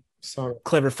catchy,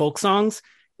 clever folk songs?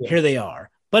 Yeah. Here they are.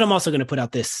 But I'm also going to put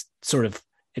out this sort of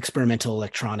experimental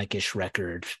electronic-ish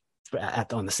record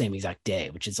on the same exact day,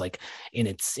 which is like in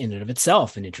and of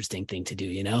itself an interesting thing to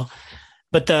do,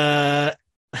 But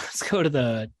let's go to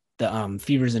the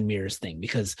Fevers and Mirrors thing,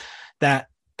 because that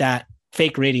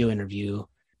fake radio interview,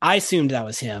 I assumed that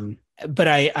was him, but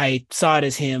I saw it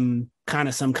as him kind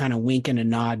of some kind of wink and a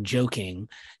nod joking.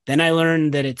 Then I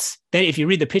learned that if you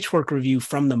read the Pitchfork review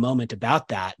from the moment about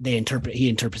that, he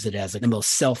interprets it as like the most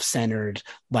self-centered,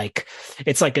 like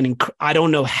it's like I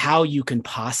don't know how you can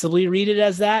possibly read it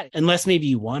as that, unless maybe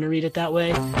you want to read it that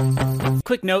way.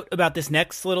 Quick note about this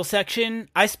next little section.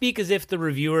 I speak as if the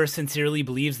reviewer sincerely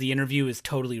believes the interview is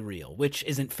totally real, which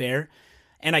isn't fair.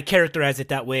 and I characterize it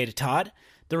that way to Todd.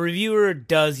 The reviewer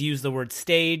does use the word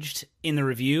staged in the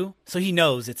review, so he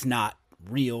knows it's not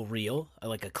real,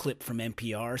 like a clip from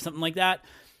NPR or something like that.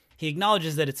 He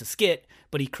acknowledges that it's a skit,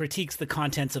 but he critiques the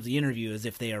contents of the interview as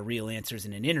if they are real answers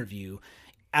in an interview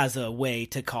as a way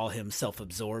to call him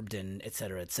self-absorbed and et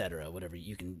cetera, whatever.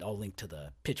 I'll link to the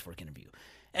Pitchfork interview.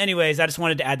 Anyways, I just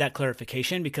wanted to add that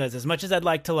clarification because as much as I'd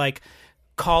like to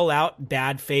call out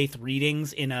bad faith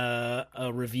readings in a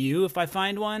review if I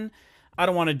find one, I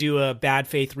don't want to do a bad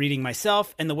faith reading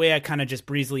myself. And the way I kind of just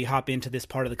breezily hop into this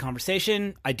part of the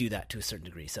conversation, I do that to a certain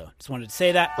degree. So just wanted to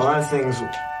say that. A lot of things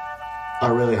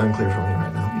are really unclear for me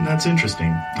right now. That's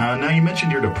interesting. Now you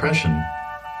mentioned your depression.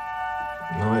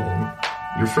 No, I didn't.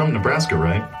 You're from Nebraska,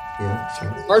 right? Yeah.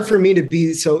 Sorry. It's hard for me to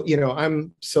be so,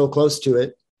 I'm so close to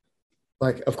it.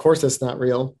 Of course it's not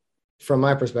real from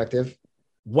my perspective.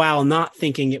 While not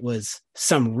thinking it was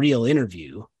some real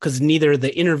interview, because neither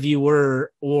the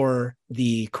interviewer or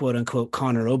the quote unquote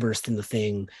Conor Oberst in the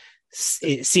thing,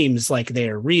 it seems like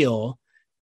they're real.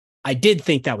 I did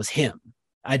think that was him.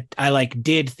 I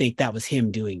did think that was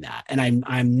him doing that. And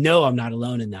I know I'm not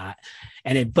alone in that.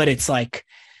 But it's like,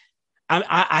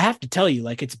 I have to tell you,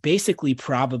 it's basically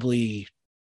probably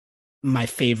my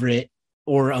favorite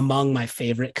or among my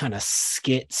favorite kind of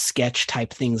sketch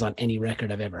type things on any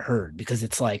record I've ever heard, because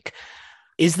it's like,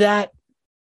 is that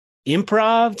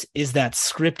improv? Is that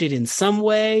scripted in some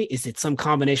way? Is it some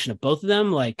combination of both of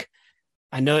them?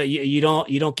 I know you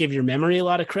don't give your memory a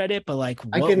lot of credit, but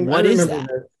what is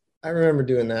that? I remember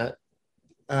doing that.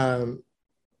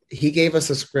 He gave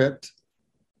us a script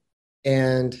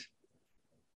and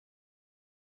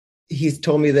he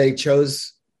told me that he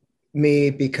chose me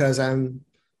because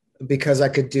I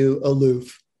could do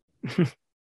aloof.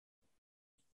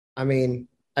 I mean,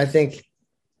 I think,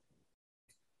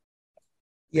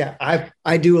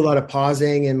 I do a lot of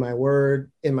pausing in my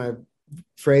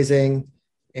phrasing,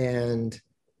 and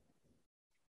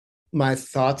my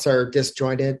thoughts are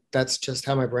disjointed. That's just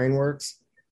how my brain works.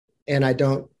 And I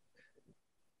don't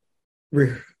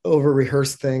over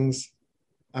rehearse things.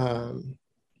 I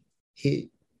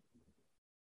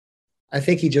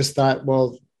think he just thought,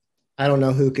 well, I don't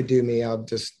know who could do me.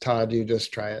 Todd, you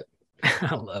just try it.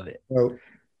 I love it.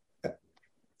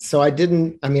 So I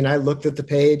looked at the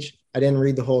page. I didn't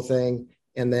read the whole thing.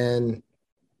 And then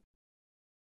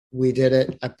we did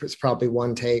it. It's probably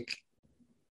one take.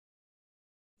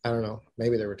 I don't know.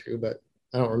 Maybe there were two, but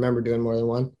I don't remember doing more than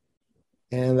one.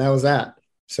 And that was that.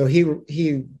 So he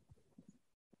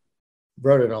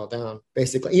wrote it all down,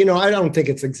 basically. I don't think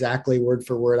it's exactly word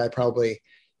for word. I probably,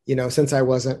 since I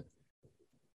wasn't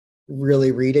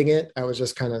really reading it, I was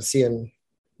just kind of seeing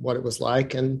what it was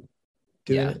like and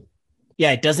doing it.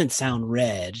 Yeah, it doesn't sound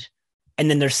read. And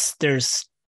then there's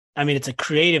it's a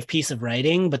creative piece of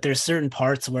writing, but there's certain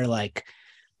parts where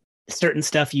certain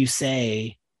stuff you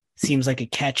say seems like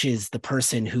it catches the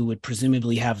person who would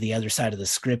presumably have the other side of the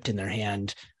script in their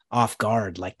hand off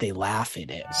guard, they laugh at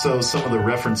it. So some of the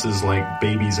references like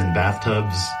babies in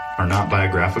bathtubs are not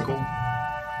biographical?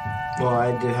 Well,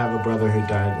 I did have a brother who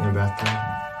died in a bathtub.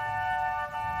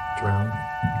 Drowned.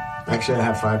 Actually, I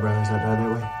have 5 brothers that died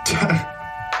that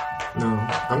way. No,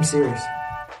 I'm serious.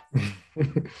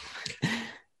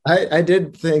 I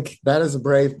did think that is a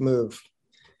brave move.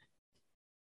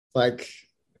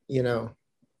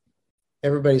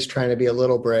 Everybody's trying to be a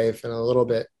little brave and a little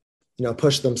bit,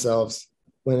 push themselves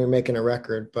when they're making a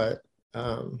record. But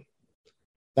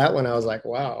that one, I was like,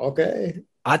 wow, okay.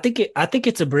 I think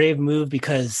it's a brave move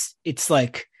because it's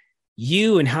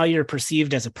you and how you're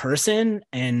perceived as a person.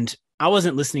 And I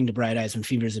wasn't listening to Bright Eyes when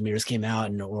Fevers and Mirrors came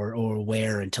out or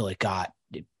aware until it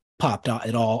popped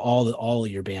off. All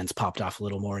of your bands popped off a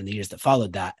little more in the years that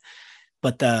followed that.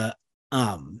 But the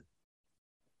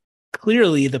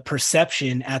clearly the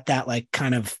perception at that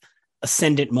kind of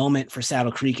ascendant moment for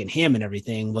Saddle Creek and him and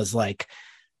everything was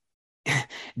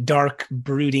dark,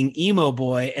 brooding emo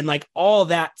boy, and all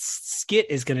that skit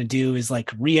is going to do is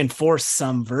reinforce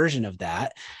some version of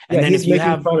that. And then he's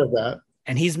making fun of that,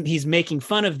 and he's making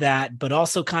fun of that, but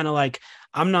also kind of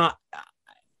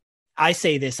I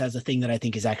say this as a thing that I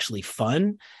think is actually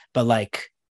fun, but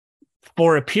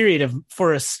for a period of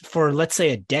for let's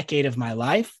say a decade of my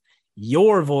life,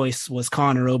 your voice was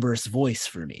Conor Oberst's voice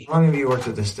for me. How long have you worked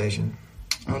at this station?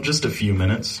 Just a few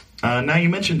minutes. Now, you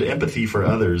mentioned empathy for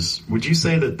others. Would you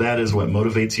say that is what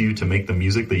motivates you to make the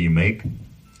music that you make?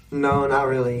 No, not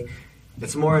really.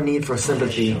 It's more a need for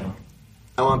sympathy.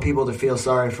 I want people to feel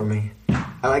sorry for me.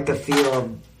 I like to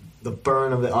feel the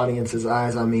burn of the audience's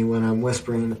eyes on me when I'm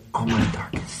whispering all my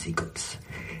darkest secrets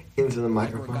into the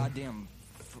microphone.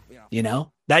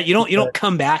 That you don't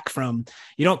come back from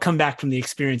the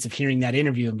experience of hearing that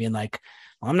interview and being like,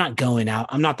 well, I'm not going out.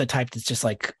 I'm not the type that's just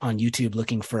like on YouTube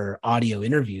looking for audio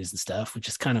interviews and stuff, which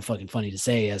is kind of fucking funny to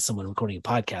say as someone recording a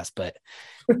podcast, but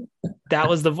that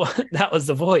was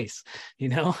the voice, you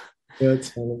know?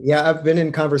 That's funny. Yeah, I've been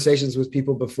in conversations with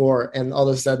people before, and all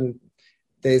of a sudden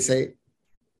they say,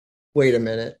 wait a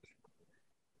minute,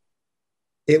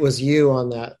 it was you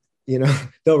on that, you know.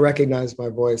 They'll recognize my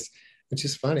voice, which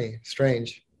is funny,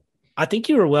 strange. I think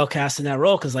you were well cast in that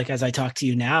role because, like, as I talk to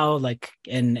you now, like,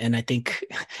 and I think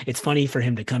it's funny for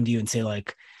him to come to you and say,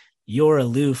 like, you're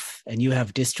aloof and you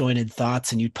have disjointed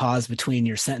thoughts and you pause between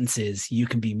your sentences. You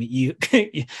can be you.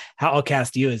 How I'll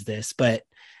cast you as this, but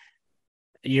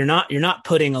you're not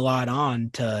putting a lot on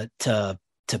to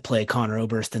play Conor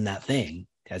Oberst in that thing,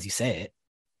 as you say it.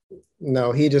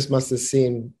 No, he just must have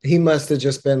seen. He must have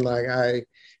just been like,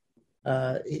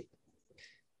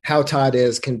 how Todd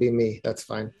is can be me. That's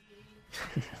fine.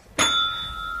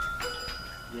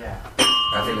 Yeah.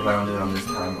 I think if I don't do it on this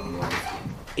time, I'm going to.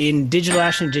 In Digital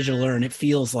Ash and Digital Learn, it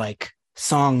feels like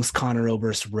songs Conor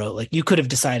Oberst wrote. Like, you could have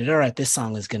decided, all right, this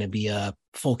song is going to be a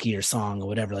folkier song or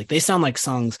whatever. Like, they sound like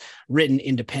songs written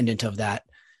independent of that,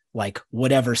 like,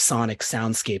 whatever sonic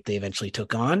soundscape they eventually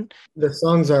took on. The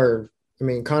songs are, I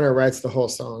mean, Conor writes the whole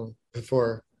song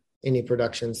before any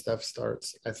production stuff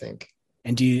starts, I think.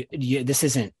 And this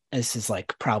is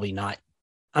like probably not,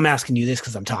 I'm asking you this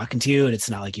because I'm talking to you and it's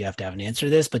not like you have to have an answer to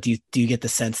this, but do you get the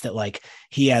sense that, like,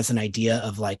 he has an idea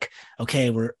of, like,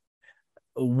 okay,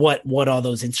 what all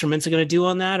those instruments are going to do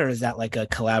on that? Or is that like a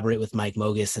collaborate with Mike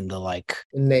Mogus and the, like,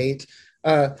 Nate?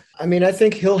 I mean, I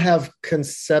think he'll have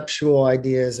conceptual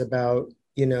ideas about,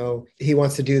 you know, he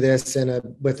wants to do this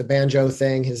with a banjo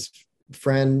thing. His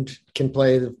friend can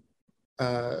play,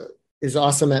 is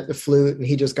awesome at the flute, and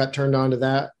he just got turned on to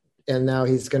that. And now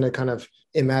he's going to kind of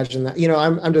imagine that, you know,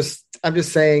 I'm just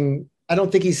saying, I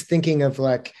don't think he's thinking of,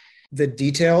 like, the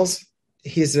details.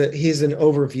 He's an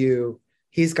overview.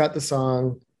 He's got the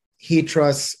song. He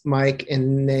trusts Mike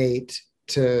and Nate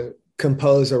to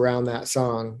compose around that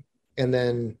song. And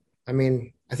then, I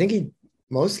mean, I think he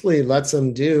mostly lets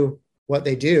them do what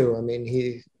they do. I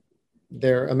mean,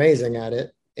 they're amazing at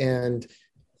it. And,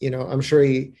 you know, I'm sure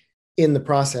he, in the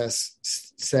process,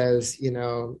 says, you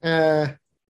know,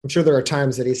 I'm sure there are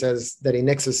times that he says that he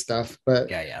nixes stuff,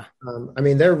 but yeah. I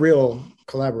mean, they're real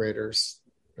collaborators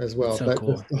as well. So but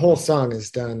cool. The whole song is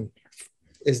done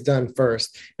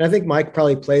first. And I think Mike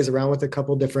probably plays around with a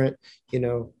couple different, you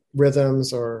know,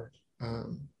 rhythms or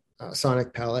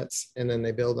sonic palettes, and then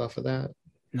they build off of that.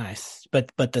 Nice.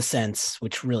 But the sense,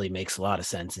 which really makes a lot of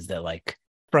sense, is that, like,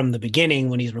 from the beginning,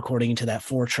 when he's recording into that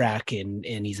 4-track and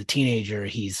he's a teenager,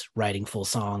 he's writing full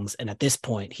songs. And at this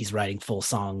point, he's writing full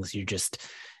songs.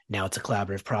 Now it's a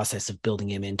collaborative process of building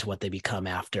him into what they become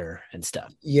after and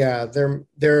stuff. Yeah,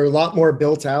 they're a lot more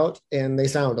built out, and they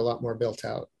sound a lot more built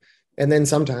out. And then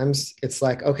sometimes it's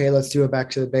like, okay, let's do it back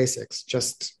to the basics.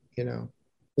 Just, you know,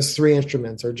 just 3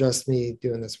 instruments, or just me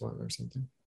doing this one or something.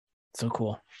 So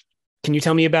cool. Can you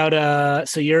tell me about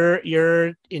so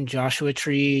you're in Joshua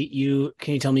Tree.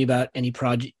 Can you tell me about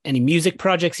any music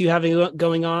projects you have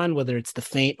going on, whether it's The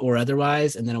Faint or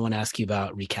otherwise? And then I want to ask you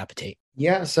about Recapitate.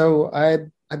 Yeah, so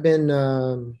I've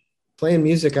been playing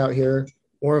music out here,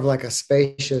 more of like a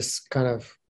spacious kind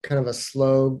of a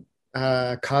slow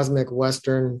cosmic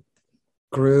Western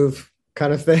groove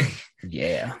kind of thing.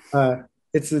 Yeah.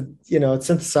 It's it's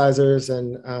synthesizers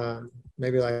and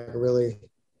maybe like a really,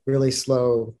 really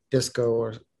slow disco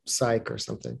or psych or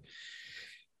something.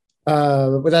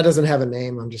 But that doesn't have a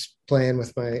name. I'm just playing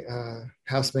with my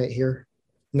housemate here,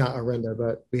 not Arenda,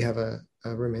 but we have a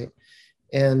roommate.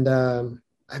 And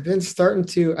I've been starting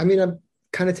to, I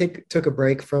kind of took a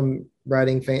break from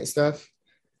writing Faint stuff,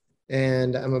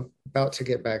 and I'm about to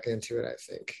get back into it, I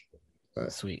think.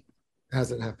 But sweet. It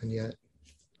hasn't happened yet.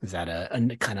 Is that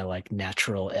a kind of like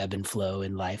natural ebb and flow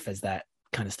in life as that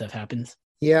kind of stuff happens?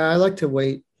 Yeah, I like to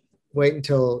wait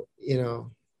until,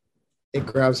 it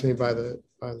grabs me by the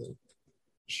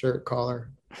shirt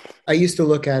collar. I used to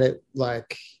look at it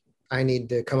like I need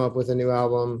to come up with a new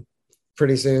album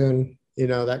pretty soon,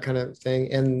 that kind of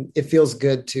thing. And it feels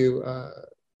good to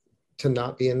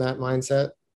not be in that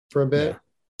mindset for a bit.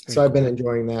 Yeah. So I've been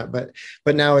enjoying that,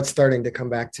 but now it's starting to come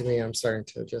back to me. I'm starting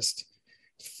to just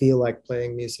feel like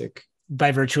playing music.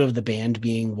 By virtue of the band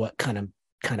being what kind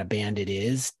of band it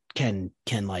is, can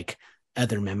like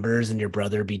other members and your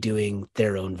brother be doing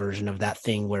their own version of that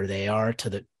thing where they are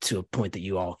to a point that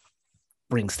you all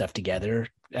bring stuff together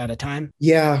at a time?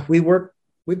 Yeah, we've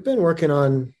been working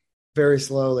on very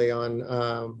slowly on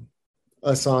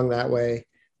a song that way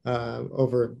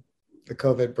over the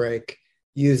COVID break.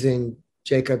 using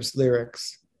Jacob's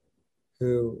lyrics,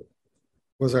 who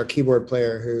was our keyboard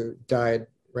player who died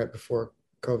right before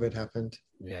COVID happened.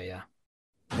 Yeah.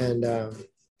 And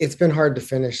it's been hard to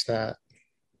finish that,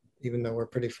 even though we're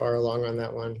pretty far along on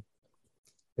that one.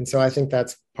 And so I think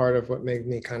that's part of what made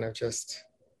me kind of just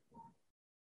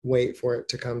wait for it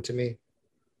to come to me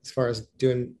as far as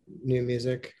doing new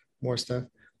music, more stuff.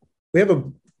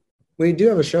 We do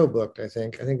have a show booked, I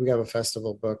think. I think we have a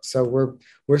festival booked. So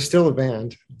we're still a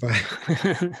band, but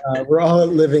we're all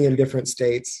living in different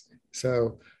states.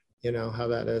 So you know how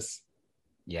that is.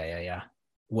 Yeah.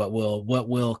 What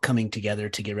will coming together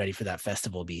to get ready for that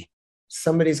festival be?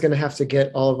 Somebody's going to have to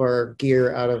get all of our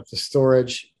gear out of the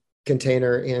storage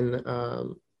container in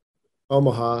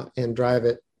Omaha and drive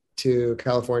it to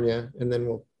California, and then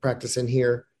we'll practice in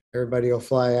here. Everybody will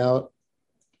fly out.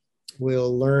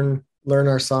 We'll learn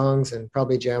our songs and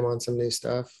probably jam on some new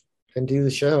stuff and do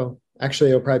the show.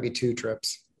 Actually, it'll probably be 2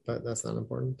 trips, but that's not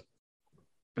important.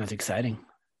 That's exciting.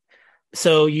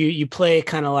 So you play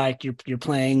kind of like you're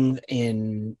playing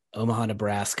in Omaha,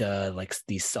 Nebraska, like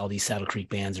all these Saddle Creek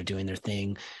bands are doing their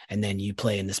thing, and then you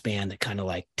play in this band that kind of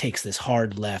like takes this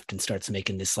hard left and starts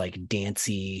making this like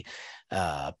dancey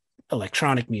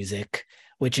electronic music,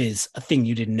 which is a thing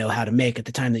you didn't know how to make at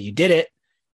the time that you did it.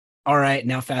 All right,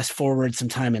 now fast forward some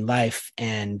time in life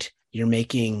and you're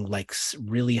making like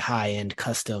really high-end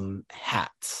custom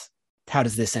hats. How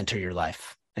does this enter your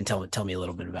life? And tell me a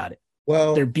little bit about it.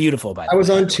 Well, they're beautiful. By the way, I was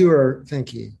on tour.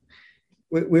 Thank you.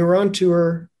 We were on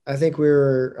tour. I think we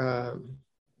were,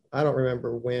 I don't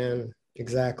remember when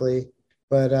exactly,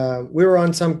 but we were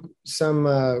on some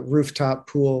rooftop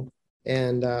pool.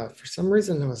 And for some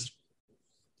reason I want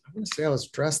to say I was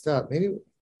dressed up. Maybe,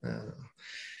 I don't know.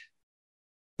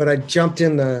 But I jumped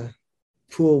in the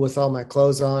pool with all my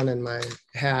clothes on and my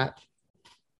hat.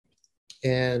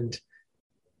 And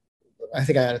I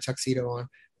think I had a tuxedo on,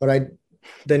 but I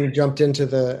then jumped into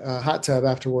the hot tub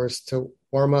afterwards to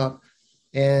warm up.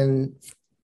 And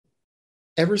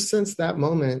ever since that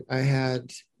moment, I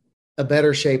had a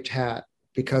better shaped hat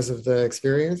because of the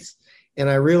experience. And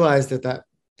I realized at that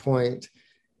point,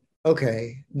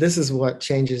 okay, this is what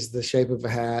changes the shape of a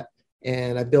hat.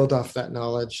 And I built off that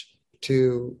knowledge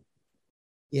to,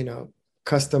 you know,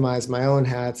 customize my own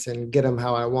hats and get them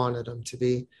how I wanted them to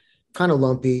be. Kind of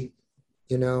lumpy,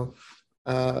 you know,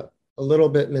 a little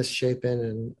bit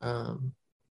misshapen. And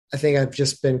I think I've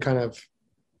just been kind of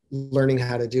learning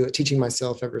how to do it, teaching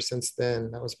myself ever since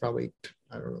then. That was probably,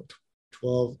 I don't know,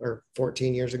 12 or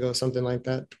 14 years ago, something like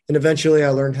that. And eventually I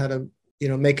learned how to, you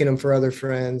know, making them for other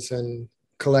friends and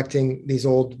collecting these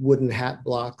old wooden hat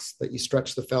blocks that you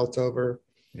stretch the felt over.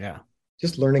 Yeah.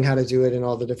 Just learning how to do it in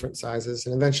all the different sizes.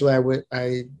 And eventually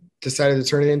I decided to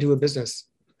turn it into a business.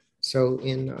 So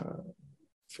in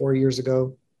 4 years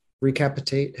ago,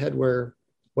 Recapitate Headwear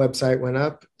website went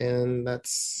up, and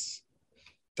that's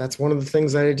one of the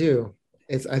things that I do.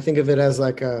 I think of it as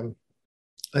like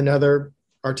another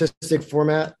artistic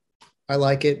format. I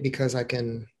like it because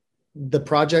the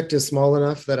project is small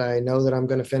enough that I know that I'm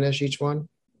going to finish each one.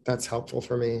 That's helpful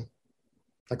for me.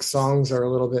 Like songs are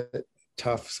a little bit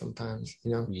tough sometimes,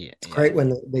 you know. Yeah, it's great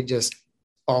when they just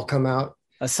all come out.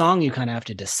 A song you kind of have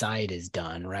to decide is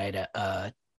done, right?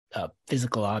 A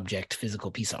physical object,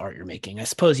 physical piece of art you're making. I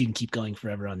suppose you can keep going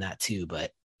forever on that too,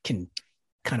 but can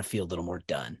kind of feel a little more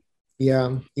done.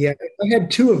 Yeah. If I had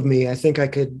 2 of me, I think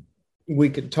we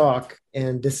could talk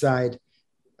and decide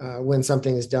when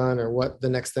something is done or what the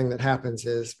next thing that happens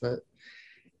is. But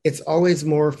it's always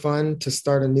more fun to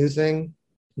start a new thing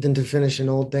than to finish an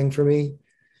old thing for me,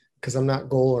 because I'm not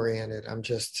goal oriented. I'm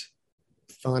just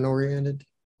fun oriented.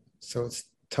 So it's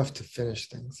tough to finish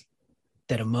things.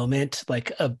 That a moment,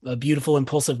 like a beautiful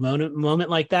impulsive moment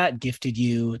like that gifted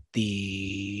you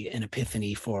an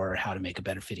epiphany for how to make a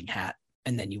better fitting hat.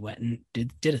 And then you went and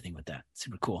did a thing with that.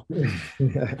 Super cool.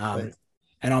 And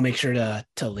I'll make sure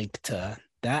to link to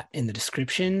that in the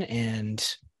description. And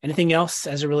anything else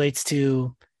as it relates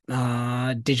to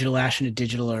Digital Ash and a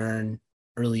Digital Urn,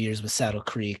 early years with Saddle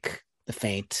Creek, The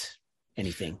Faint,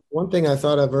 anything? One thing I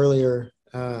thought of earlier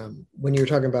when you were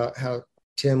talking about how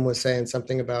Tim was saying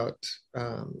something about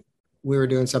we were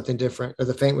doing something different, or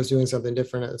The Faint was doing something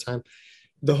different at the time.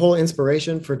 The whole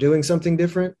inspiration for doing something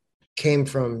different came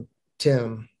from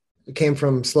Tim. It came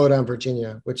from Slow Down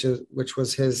Virginia, which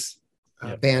was his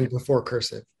band before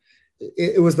Cursive.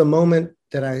 It was the moment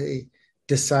that I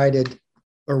decided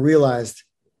or realized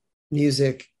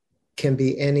music can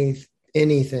be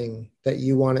anything that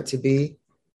you want it to be.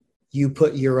 You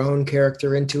put your own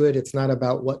character into it. It's not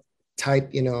about what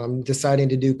type, you know, I'm deciding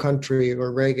to do country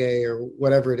or reggae or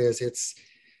whatever it is.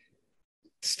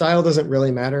 style doesn't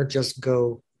really matter. Just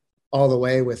go all the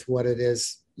way with what it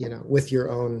is, you know, with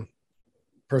your own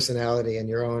personality and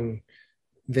your own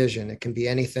vision. It can be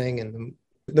anything, and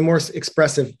the more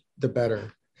expressive, the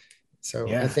better. So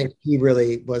Yeah. I think he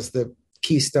really was the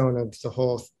keystone of the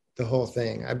whole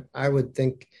thing. I would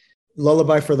think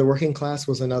Lullaby for the Working Class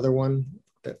was another one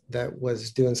that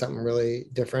was doing something really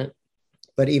different,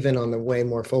 but even on the way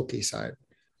more folky side.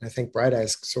 I think Bright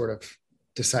Eyes sort of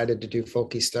decided to do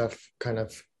folky stuff kind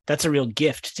of. That's a real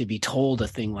gift to be told a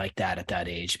thing like that at that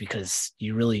age, because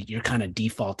you're kind of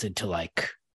defaulted to like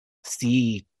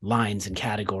see lines and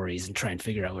categories and try and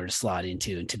figure out where to slot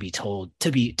into, and to be told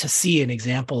to see an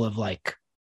example of like,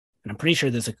 and I'm pretty sure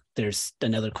there's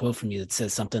another quote from you that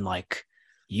says something like,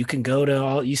 you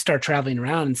start traveling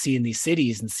around and seeing these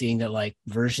cities and seeing that like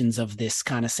versions of this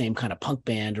kind of same kind of punk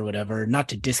band or whatever, not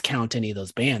to discount any of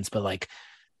those bands, but like,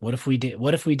 what if we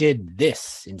did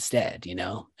this instead, you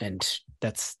know? And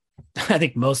that's, I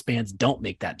think most bands don't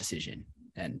make that decision.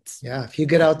 And yeah, if you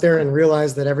get out there and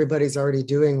realize that everybody's already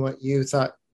doing what you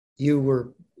thought you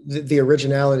were, the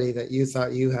originality that you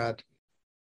thought you had,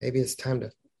 maybe it's time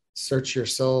to search your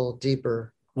soul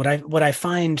deeper. What I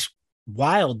find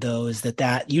wild though is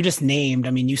that you just named,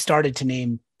 I mean, you started to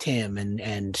name Tim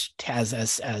and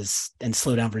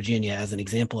Slow Down Virginia as an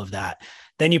example of that.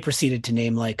 Then you proceeded to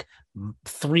name like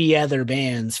 3 other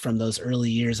bands from those early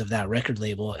years of that record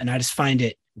label. And I just find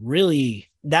it really,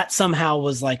 that somehow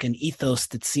was like an ethos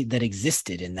that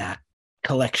existed in that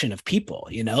collection of people,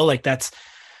 you know, like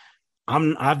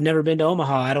I've never been to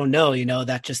Omaha. I don't know, you know,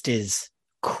 that just is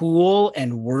cool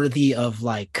and worthy of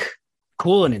like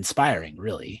cool and inspiring,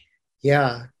 really.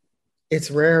 Yeah.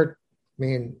 It's rare. I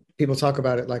mean, people talk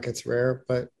about it like it's rare,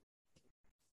 but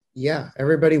yeah,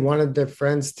 everybody wanted their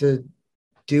friends to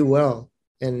do well,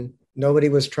 and nobody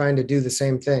was trying to do the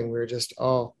same thing. We were just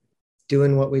all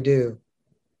doing what we do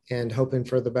and hoping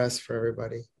for the best for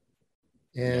everybody.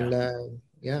 And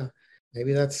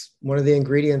maybe that's one of the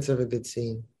ingredients of a good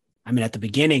scene. I mean, at the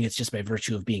beginning, it's just by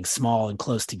virtue of being small and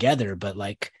close together, but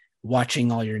like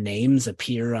watching all your names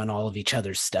appear on all of each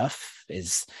other's stuff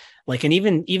is like, and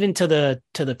even to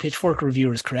the Pitchfork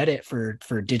reviewer's credit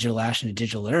for Digital Ash and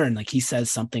Digital Urn, like he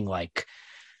says something like,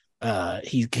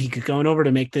 he going over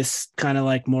to make this kind of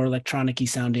like more electronic-y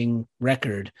sounding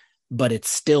record, but it's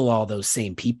still all those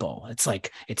same people. It's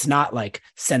like, it's not like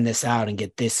send this out and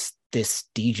get this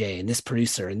DJ and this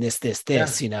producer and this,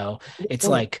 you know, it's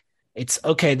like, it's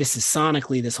okay, this is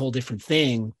sonically this whole different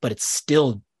thing, but it's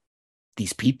still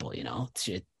these people, you know.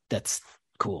 That's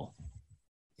cool.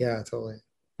 Yeah, totally.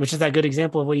 Which is that good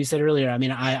example of what you said earlier. I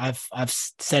mean, I've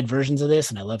said versions of this,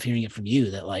 and I love hearing it from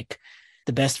you, that like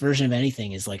the best version of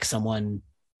anything is like someone,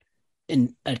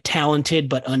 a talented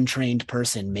but untrained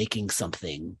person making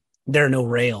something. There are no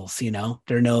rails, you know.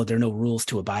 There are no rules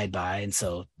to abide by, and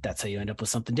so that's how you end up with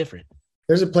something different.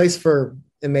 There's a place for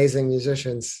amazing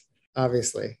musicians.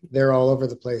 Obviously, they're all over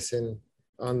the place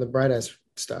on the Bright Eyes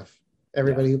stuff.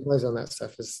 Everybody who plays on that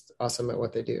stuff is awesome at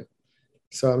what they do.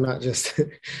 So I'm not just,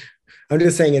 I'm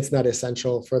just saying it's not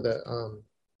essential for the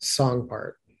song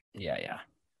part. Yeah.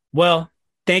 Well,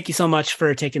 thank you so much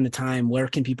for taking the time. Where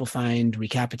can people find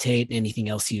Recapitate, anything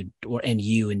else you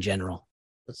in general?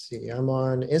 Let's see. I'm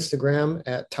on Instagram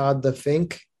at Todd the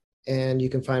Fink, and you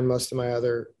can find most of my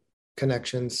other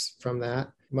connections from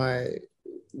that. My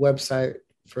website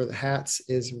for the hats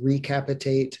is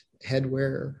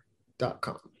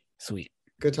recapitateheadwear.com. Sweet.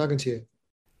 Good talking to you.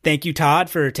 Thank you, Todd,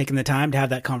 for taking the time to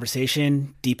have that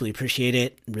conversation. Deeply appreciate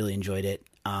it. Really enjoyed it.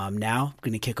 Now I'm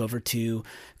going to kick over to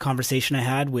a conversation I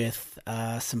had with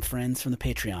some friends from the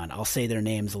Patreon. I'll say their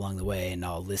names along the way, and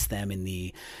I'll list them in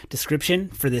the description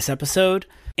for this episode.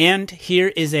 And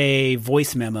here is a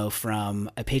voice memo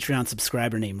from a Patreon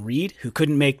subscriber named Reed, who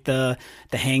couldn't make the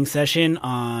hang session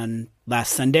on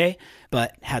last Sunday,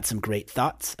 but had some great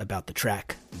thoughts about the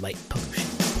track Light Pollution.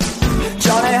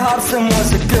 Johnny Hobson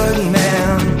was a good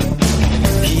man.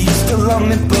 He used to loan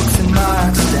me books and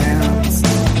mark stamps.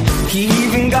 He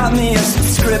even got me a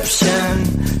subscription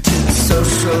to the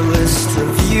Socialist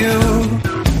Review.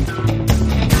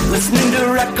 Listening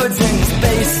to records in his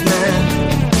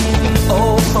basement,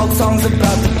 old folk songs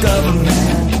about the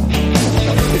government.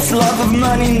 It's love of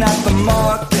money, not the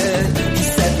market. He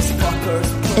said this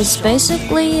fucker's. It's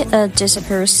basically a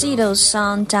Desaparecido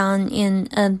song done in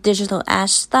a Digital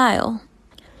Ash style.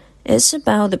 It's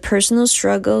about the personal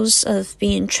struggles of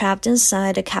being trapped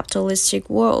inside a capitalistic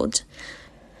world,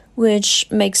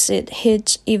 which makes it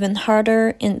hit even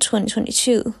harder in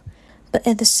 2022. But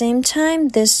at the same time,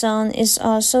 this song is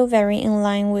also very in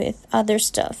line with other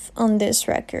stuff on this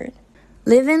record.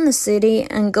 Leaving the city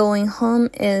and going home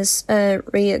is a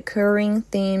reoccurring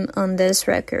theme on this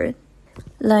record.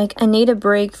 Like, I need a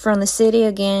break from the city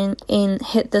again and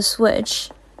hit the switch.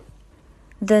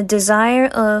 The desire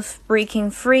of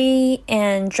breaking free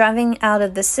and driving out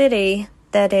of the city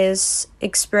that is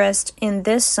expressed in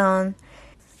this song,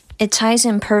 it ties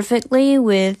in perfectly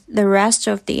with the rest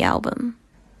of the album.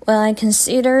 Well, I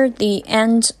consider the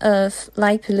end of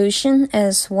Light Pollution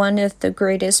as one of the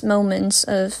greatest moments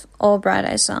of all Bright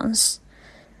Eyes songs.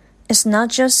 It's not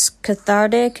just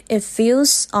cathartic, it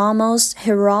feels almost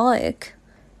heroic,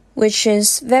 which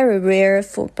is very rare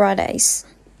for Bright Eyes.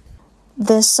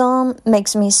 The song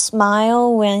makes me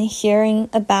smile when hearing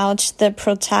about the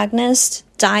protagonist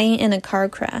dying in a car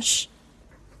crash.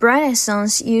 Bright Eyes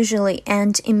songs usually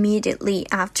end immediately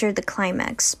after the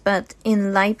climax, but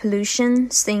in Light Pollution,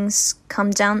 things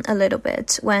come down a little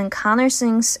bit when Connor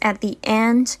sings at the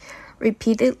end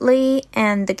repeatedly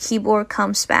and the keyboard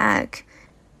comes back.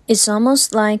 It's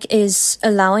almost like it's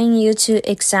allowing you to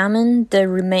examine the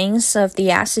remains of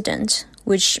the accident,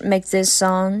 which makes this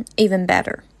song even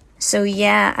better. So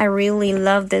yeah, I really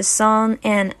love this song,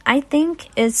 and I think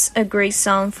it's a great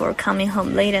song for coming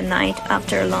home late at night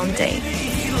after a long day.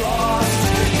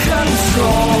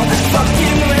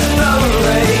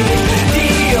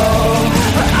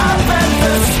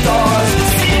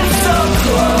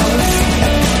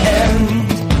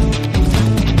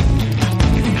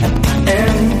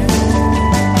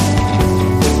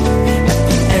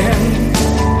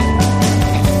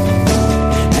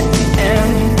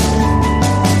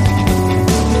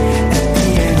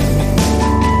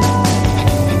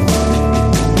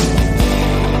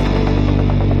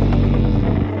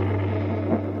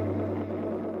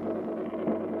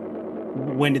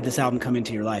 When did this album come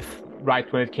into your life? Right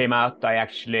when it came out, I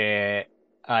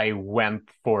went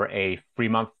for a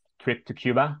 3-month trip to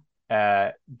Cuba,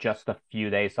 just a few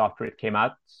days after it came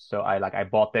out. So I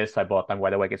bought I'm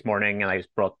Wide Awake This Morning, and I just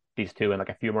brought these two and like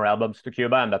a few more albums to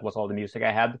Cuba, and that was all the music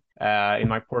I had in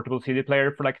my portable CD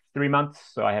player for like 3 months.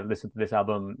 So I have listened to this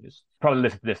album, probably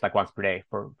listened to this like once per day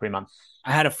for 3 months.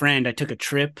 I had a friend, I took a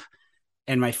trip,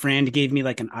 and my friend gave me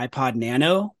like an iPod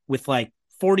Nano with like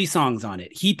 40 songs on it.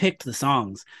 He picked the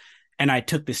songs, and I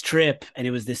took this trip, and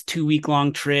it was this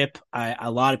 2-week-long trip.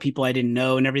 A lot of people I didn't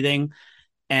know and everything.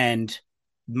 And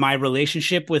my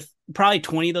relationship with probably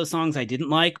 20 of those songs I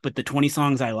didn't like, but the 20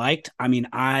 songs I liked, I mean,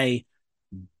 I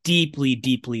deeply,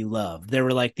 deeply loved. There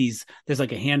were like there's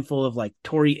like a handful of like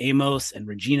Tori Amos and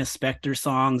Regina Spektor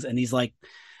songs. And these like,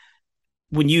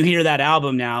 when you hear that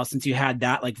album now, since you had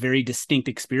that like very distinct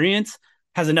experience,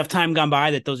 has enough time gone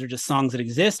by that those are just songs that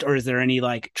exist, or is there any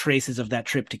like traces of that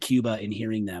trip to Cuba in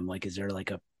hearing them? Like, is there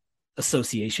like a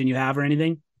association you have or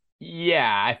anything? Yeah,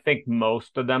 I think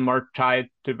most of them are tied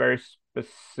to very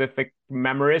specific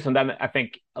memories. And then I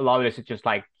think a lot of this is just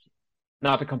like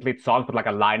not a complete song, but like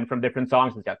a line from different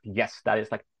songs. It's just, yes, that is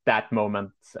like that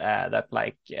moment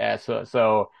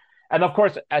so. And of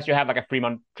course, as you have like a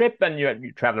 3-month trip and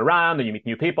you travel around and you meet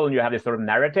new people and you have this sort of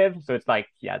narrative. So it's like,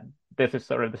 yeah, this is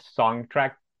sort of the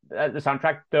soundtrack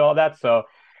to all that. So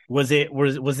was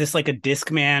this like a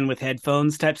Discman with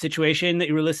headphones type situation that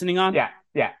you were listening on? Yeah.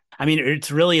 I mean, it's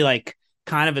really like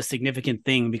kind of a significant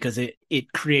thing because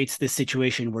it creates this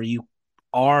situation where you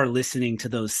are listening to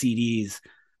those CDs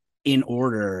in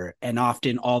order and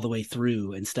often all the way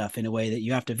through and stuff in a way that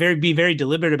you have to be very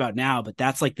deliberate about now, but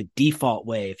that's like the default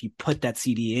way. If you put that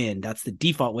CD in, that's the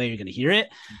default way you're going to hear it.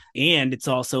 And it's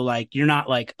also like, you're not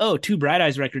like, oh, 2 Bright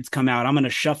Eyes records come out, I'm going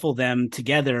to shuffle them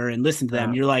together and listen to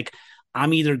them. You're like,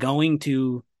 I'm either going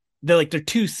to, they're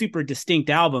 2 super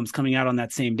distinct albums coming out on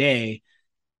that same day,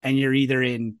 and you're either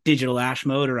in digital ash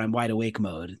mode or I'm wide awake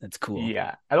mode. That's cool.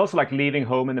 Yeah. And also like leaving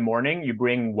home in the morning, you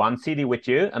bring one CD with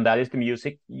you, and that is the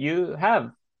music you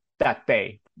have that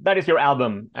day. That is your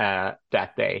album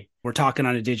that day. We're talking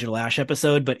on a digital ash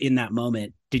episode, but in that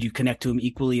moment, did you connect to them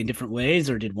equally in different ways,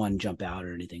 or did one jump out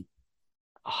or anything?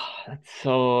 Oh, that's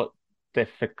so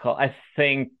difficult. I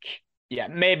think, yeah,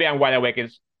 maybe I'm Wide Awake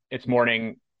It's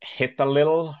Morning hit a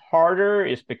little harder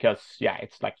is because, yeah,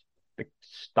 it's like the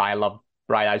style of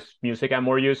Bright Eyes music I'm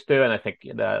more used to, and I think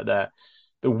the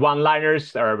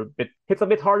one-liners are hits a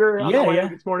bit harder.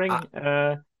 This morning.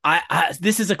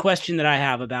 This is a question that I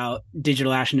have about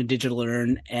Digital Ash and Digital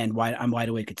Urn and why I'm Wide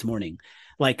Awake It's Morning.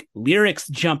 Like, lyrics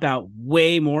jump out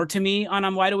way more to me on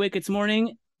I'm Wide Awake It's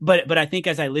Morning, but I think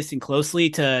as I listen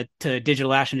closely to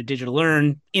Digital Ash and Digital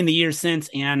Urn in the years since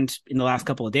and in the last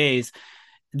couple of days,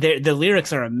 the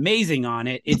lyrics are amazing on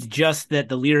it. It's just that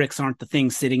the lyrics aren't the thing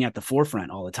sitting at the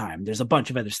forefront all the time. There's a bunch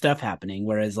of other stuff happening.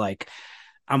 Whereas like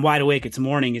I'm Wide Awake It's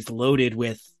Morning is loaded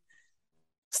with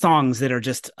songs that are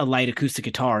just a light acoustic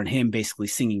guitar and him basically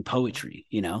singing poetry,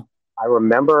 you know? I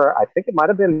remember, I think it might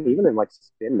have been even in like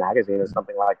Spin magazine or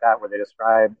something like that, where they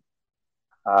described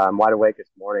Wide Awake This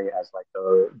Morning as like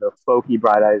the folky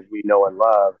Bright Eyes we know and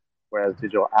love, whereas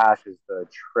Digital Ash is the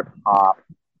trip hop,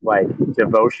 like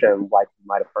devotion, like you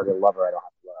might have heard a Lover I Don't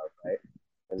Have to Love, right?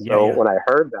 And so when I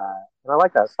heard that, and I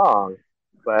like that song,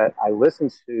 but I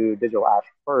listened to Digital Ash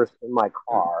first in my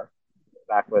car,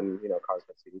 back when, you know, cars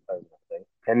had CD players and everything.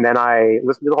 And then I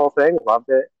listened to the whole thing, loved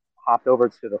it, hopped over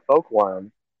to the folk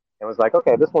one, and was like,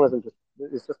 okay, this one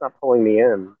it's just not pulling me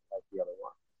in like the other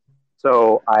one.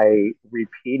 So I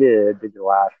repeated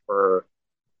Digital Ash for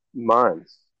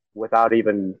months without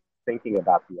even thinking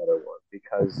about the other one,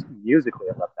 because musically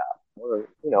it left out. Well,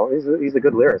 you know, he's a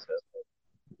good lyricist, but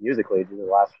musically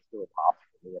Digital Ash just really popped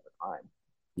for me at the time.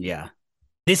 Yeah.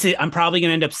 I'm probably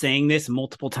gonna end up saying this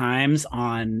multiple times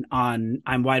on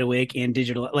I'm Wide Awake and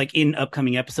Digital, like in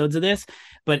upcoming episodes of this.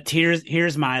 But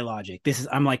here's my logic.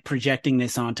 I'm like projecting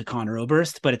this onto Conor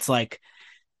Oberst, but it's like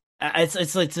it's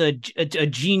a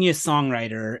genius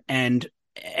songwriter, and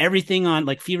everything on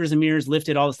like Fevers and Mirrors,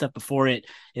 Lifted, all the stuff before it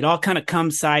all kind of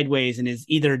comes sideways and is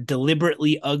either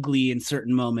deliberately ugly in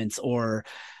certain moments, or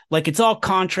like it's all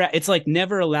contrast. It's like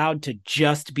never allowed to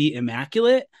just be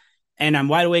immaculate. And I'm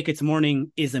Wide Awake This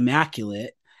Morning is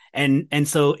immaculate. And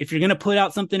so if you're going to put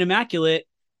out something immaculate,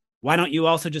 why don't you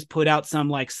also just put out some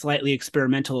like slightly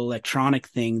experimental electronic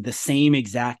thing the same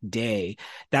exact day?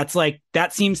 That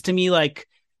seems to me like,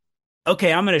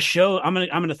 okay, I'm going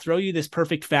to throw you this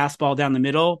perfect fastball down the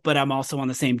middle, but I'm also on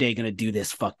the same day going to do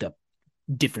this fucked up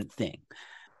different thing.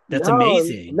 That's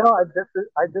amazing. No,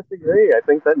 I disagree. I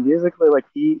think that musically, like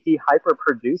he hyper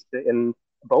produced it in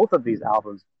both of these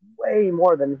albums way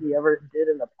more than he ever did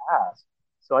in the past.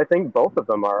 So I think both of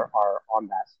them are on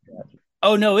that stretch.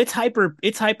 Oh no, it's hyper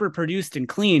produced and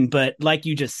clean, but like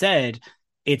you just said,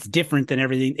 it's different than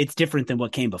everything. It's different than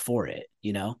what came before it,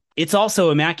 you know? It's also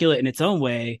immaculate in its own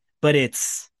way, but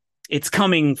it's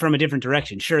coming from a different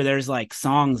direction. Sure, there's like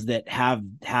songs that have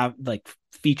like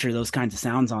feature those kinds of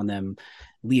sounds on them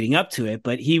leading up to it,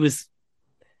 but he was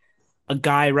a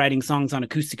guy writing songs on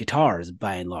acoustic guitars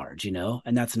by and large, you know,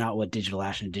 and that's not what Digital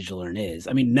Ash and Digital Earn is.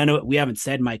 I mean, we haven't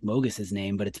said Mike Mogus's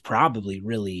name, but it's probably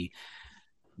really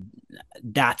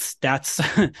that's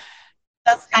kind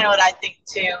of what I think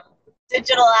too.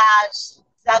 Digital Ash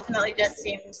definitely just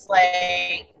seems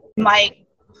like Mike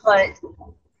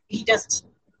he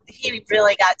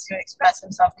really got to express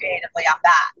himself creatively on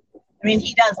that. I mean,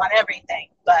 he does on everything,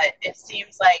 but it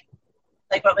seems like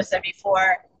what was said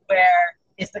before, where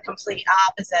it's the complete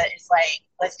opposite. It's like,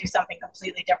 let's do something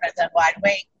completely different than Wide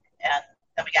Awake. And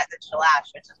then we got Digital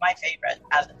Ash, which is my favorite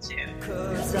out of the two.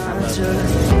 'Cause I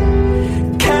just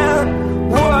can't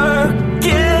work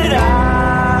it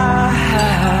out.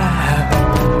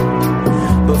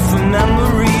 But for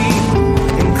memory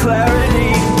and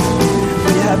clarity,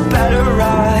 we had better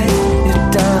write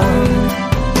it down.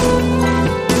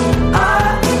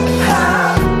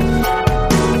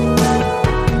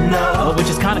 Which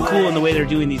is kind of cool in the way they're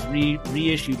doing these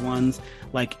reissued ones,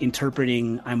 like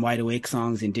interpreting I'm Wide Awake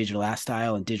songs in Digital Ash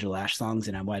style and Digital Ash songs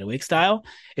in I'm Wide Awake style.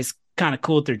 It's kind of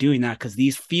cool that they're doing that, because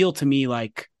these feel to me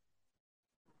like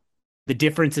the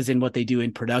differences in what they do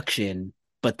in production,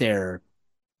 but they're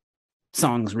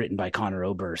songs written by Conor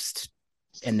Oberst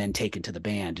and then taken to the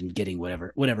band, and getting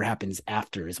whatever happens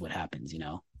after is what happens, you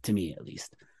know, to me at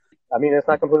least. I mean, it's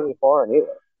not completely foreign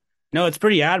either. No, it's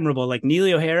pretty admirable. Like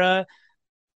Neely O'Hara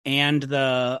and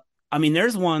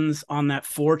there's ones on that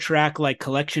 4-track like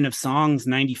collection of songs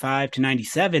 95 to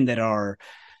 97 that are,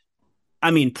 I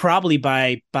mean, probably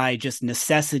by just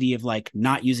necessity of like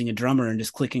not using a drummer and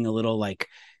just clicking a little like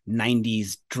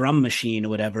 90s drum machine or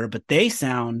whatever, but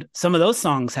some of those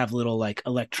songs have little like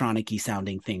electronic-y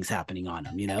sounding things happening on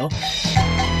them, you know?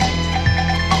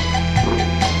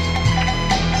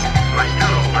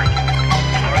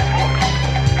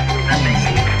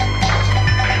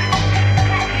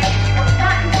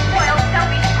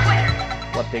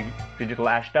 What the Digital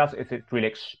Ash does is it's really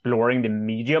exploring the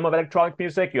medium of electronic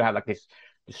music. You have like these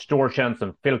distortions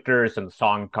and filters and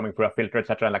song coming through a filter,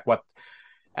 etc.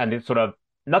 And it's sort of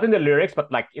not in the lyrics,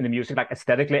 but like in the music, like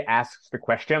aesthetically asks the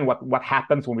question, what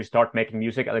happens when we start making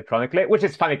music electronically? Which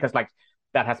is funny because like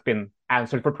that has been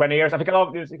answered for 20 years. I think a lot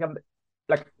of music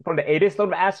like from the 80s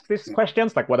don't ask these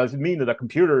questions, like what does it mean that a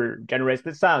computer generates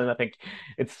this sound? And I think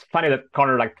it's funny that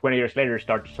Conor like 20 years later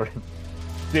starts sort of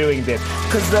doing this.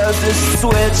 Cause there's this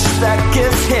switch that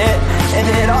gets hit and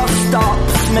it all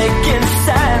stops making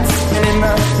sense. And in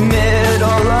the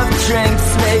middle of drinks,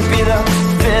 maybe the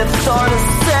 5th or the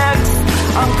 6th,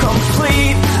 I'm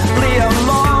completely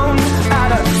alone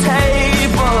at a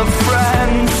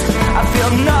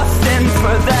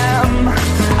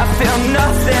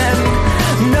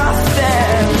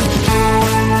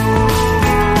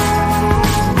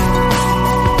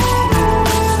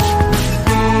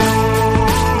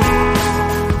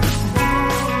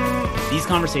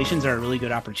conversations are a really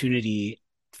good opportunity.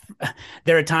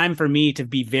 They're a time for me to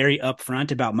be very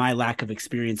upfront about my lack of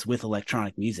experience with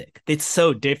electronic music. It's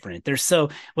so different.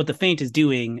 What The Faint is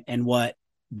doing and what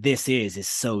this is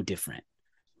so different.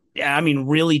 I mean,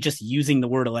 really just using the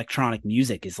word electronic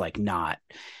music is like not,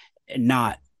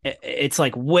 it's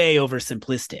like way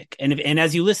oversimplistic. And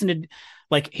as you listen to,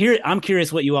 like, here, I'm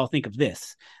curious what you all think of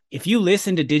this. If you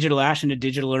listen to Digital Ash and to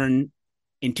Digital Urn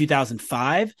in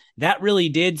 2005, that really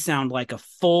did sound like a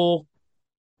full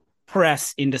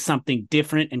press into something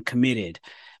different and committed.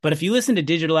 But if you listen to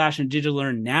Digital Ash and Digital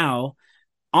Urn now,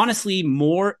 honestly,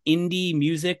 more indie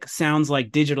music sounds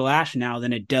like Digital Ash now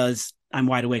than it does I'm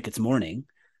Wide Awake, It's Morning.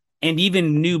 And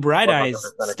even new Bright Eyes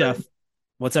stuff. Agree.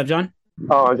 What's up, John?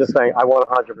 Oh, I'm just saying, I 100%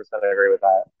 agree with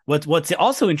that. What's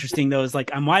also interesting, though, is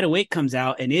like I'm Wide Awake comes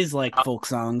out and is like folk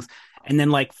songs. And then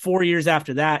like 4 years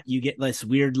after that, you get this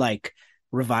weird like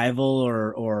revival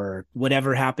or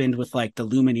whatever happened with like the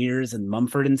Lumineers and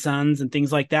Mumford & Sons and things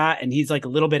like that. And he's like a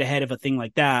little bit ahead of a thing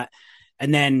like that.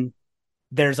 And then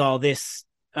there's all this.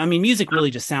 I mean, music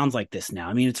really just sounds like this now.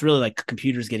 I mean, it's really like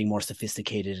computers getting more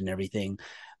sophisticated and everything.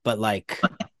 But like,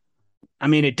 I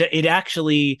mean, it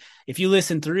actually, if you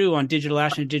listen through on Digital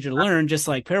Ash and Digital Urn, just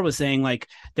like Per was saying, like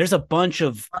there's a bunch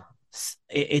of,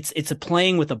 it's a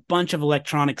playing with a bunch of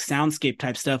electronic soundscape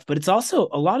type stuff, but it's also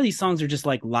a lot of these songs are just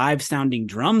like live sounding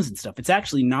drums and stuff. It's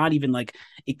actually not even like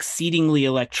exceedingly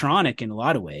electronic in a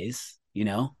lot of ways, you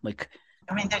know, like.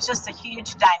 I mean, there's just a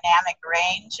huge dynamic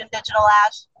range in Digital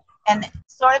Ash and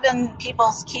sort of in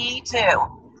people's key too.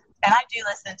 And I do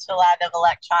listen to a lot of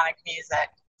electronic music.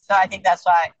 So I think that's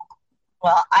why,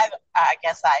 well, I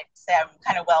guess I say I'm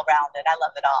kind of well-rounded. I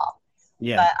love it all.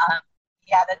 Yeah. But,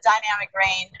 yeah, the dynamic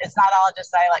range is not all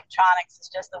just electronics. It's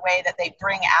just the way that they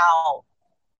bring out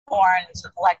horns,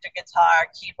 electric guitar,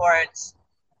 keyboards,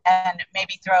 and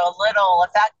maybe throw a little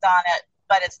effect on it,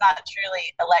 but it's not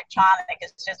truly electronic.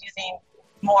 It's just using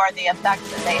more of the effects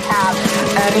that they have.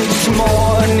 And each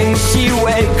morning she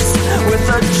wakes with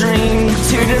a dream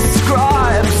to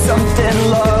describe something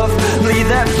lovely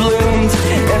that blooms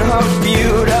in her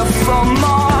beautiful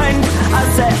mind. I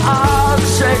say I'll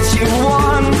trade you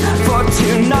one for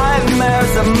two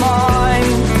nightmares of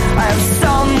mine. I have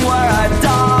somewhere I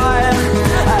die,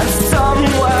 I have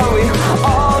somewhere we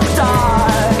all die.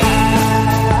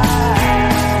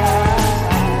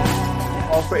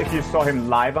 Also, if you saw him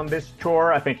live on this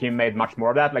tour, I think he made much more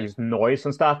of that, like his noise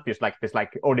and stuff. Just like this,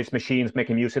 like all these machines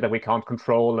making music that we can't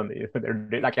control, and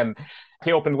like, and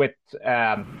he opened with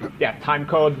Time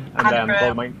Code, and then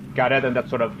Oh My Got It, and that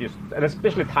sort of just, and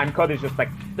especially Time Code is just like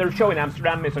their show in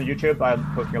Amsterdam is on YouTube. I'm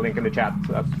posting a link in the chat,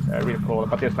 so that's really cool.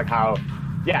 But just like how,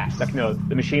 like you know,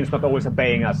 the machine's not always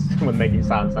obeying us when making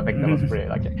sounds. I think that was pretty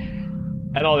like.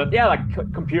 And all that,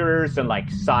 like computers and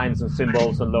like signs and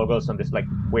symbols and logos and this like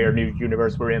weird new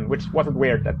universe we're in, which wasn't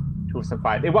weird at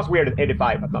 2005. It was weird at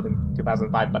 85, but not in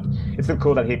 2005. But it's still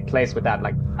cool that he plays with that.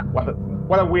 Like,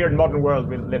 what a weird modern world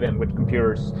we live in with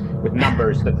computers, with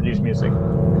numbers that produce music.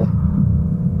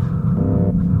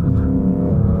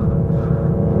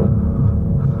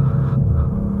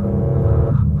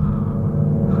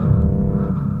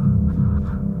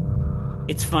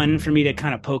 It's fun for me to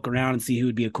kind of poke around and see who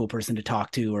would be a cool person to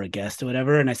talk to or a guest or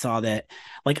whatever. And I saw that,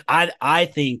 like, I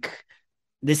think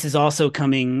this is also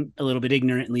coming a little bit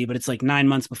ignorantly, but it's like 9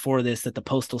 months before this that the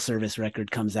Postal Service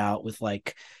record comes out with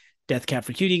like Death Cab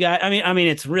for Cutie guy. I mean,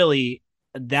 it's really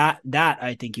that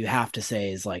I think you have to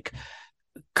say is like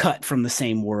cut from the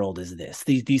same world as this.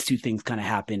 These two things kind of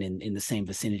happen in the same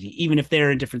vicinity, even if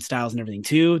they're in different styles and everything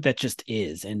too. That just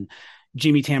is. And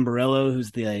Jimmy Tamborello,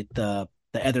 who's the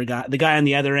other guy, the guy on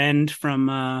the other end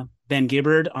from Ben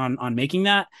Gibbard on making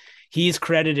that, he's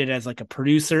credited as like a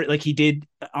producer, like he did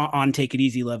on Take It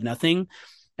Easy, Love Nothing.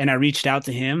 And I reached out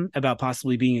to him about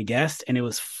possibly being a guest, and it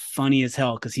was funny as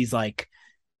hell because he's like,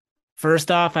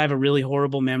 first off, I have a really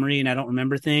horrible memory and I don't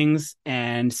remember things.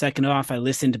 And second off, I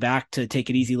listened back to Take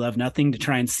It Easy, Love Nothing to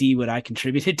try and see what I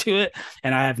contributed to it.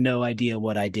 And I have no idea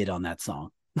what I did on that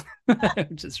song,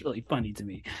 which is really funny to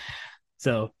me.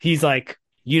 So he's like,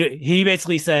 he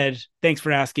basically said, thanks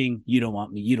for asking. You don't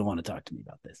want to talk to me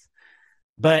about this.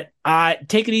 But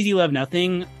Take It Easy, Love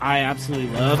Nothing, I absolutely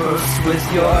love. First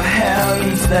with your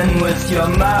hands, then with your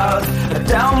mouth, a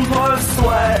downpour of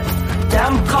sweat,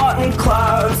 damp cotton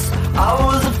clouds. I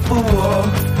was a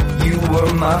fool, you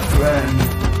were my friend,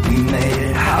 we made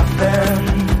it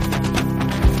happen.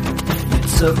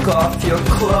 Took off your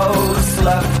clothes,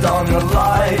 left on the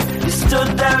light. You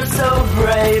stood there so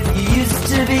brave, you used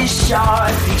to be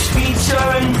shy. Each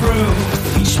feature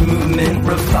improved, each movement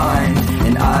refined,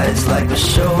 and eyes like a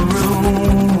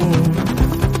showroom.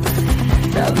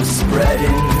 never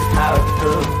spreading out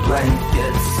the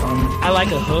blankets on. I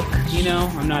like a hook, you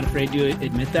know. I'm not afraid to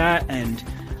admit that. And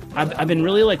I've been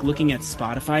really like looking at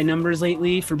Spotify numbers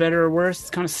lately, for better or worse. It's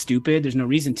kind of stupid. There's no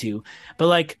reason to. But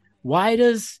like, why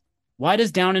does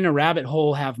Down in a Rabbit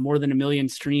Hole have more than 1 million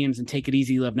streams and Take It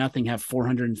Easy Love Nothing have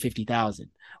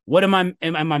 450,000? What am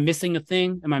I missing a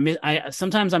thing?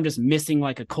 Sometimes I'm just missing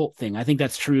like a cult thing. I think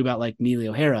that's true about like Neely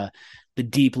O'Hara, the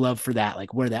deep love for that,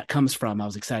 like where that comes from. I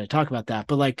was excited to talk about that,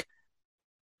 but like,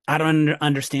 I don't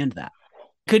understand that.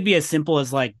 Could be as simple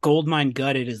as like Goldmine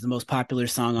Gutted is the most popular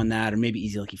song on that, or maybe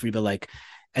Easy Lucky Free, but like,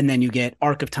 and then you get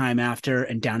Arc of Time after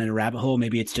and Down in a Rabbit Hole.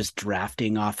 Maybe it's just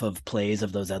drafting off of plays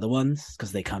of those other ones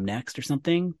because they come next or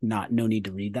something. No need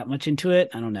to read that much into it.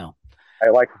 I don't know. I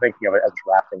like thinking of it as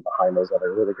drafting behind those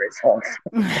other really great songs.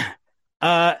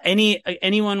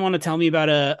 Anyone want to tell me about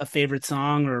a favorite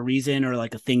song or a reason or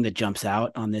like a thing that jumps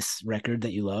out on this record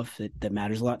that you love that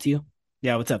matters a lot to you?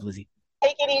 Yeah, what's up, Lizzie?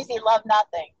 Take It Easy, Love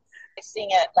Nothing. I sing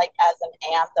it like as an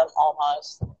anthem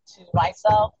almost to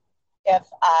myself if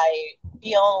I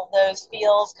feel those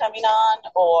feels coming on,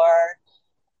 or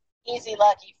Easy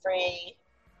Lucky Free.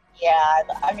 Yeah,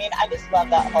 I mean, I just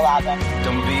love that whole album.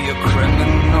 Don't be a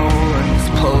criminal in this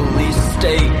police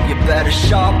state. You better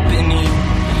shop and eat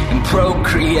and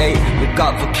procreate. You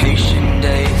got vacation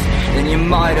days, then you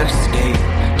might escape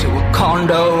to a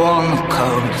condo on the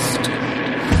coast.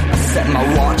 I set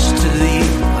my watch to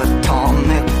the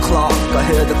atomic clock. I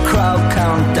hear the crowd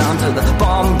count down till the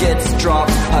bomb gets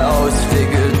dropped. I always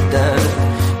figured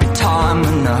there'd be time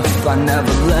enough. I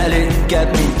never let it get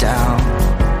me down,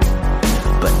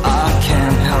 but I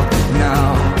can't help it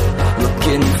now.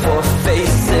 Looking for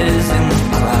faces in the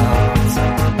clouds.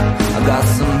 I got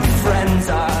some friends.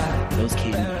 Those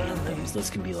can be anthems. Those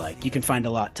can be like, you can find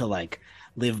a lot to like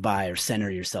live by or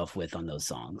center yourself with on those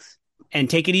songs. And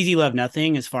Take It Easy, Love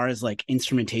Nothing, as far as like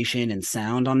instrumentation and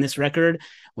sound on this record,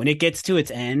 when it gets to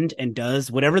its end and does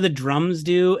whatever the drums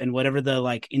do and whatever the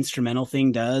like instrumental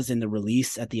thing does in the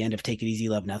release at the end of Take It Easy,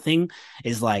 Love Nothing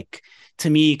is like, to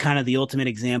me, kind of the ultimate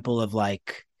example of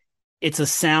like, it's a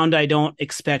sound I don't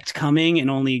expect coming and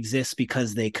only exists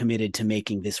because they committed to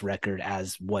making this record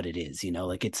as what it is, you know,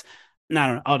 like it's, I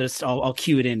don't know, I'll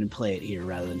cue it in and play it here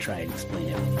rather than try and explain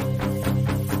it.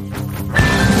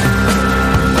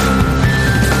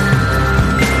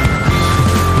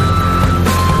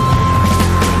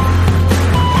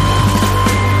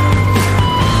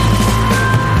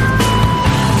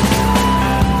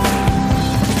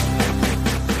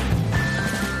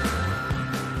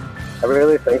 I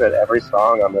really think that every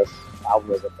song on this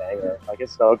album is a banger. Like,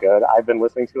 it's so good. I've been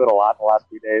listening to it a lot the last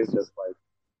few days, just like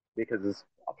because it's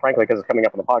coming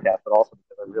up on the podcast, but also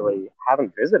because I really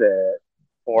haven't visited it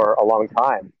for a long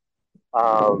time.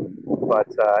 But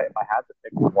if I had to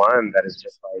pick one that is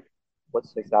just like what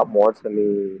sticks out more to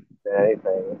me than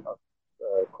anything,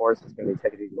 of course it's going to be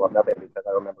Take It Easy, Love Nothing, because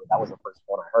I remember that was the first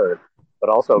one I heard. But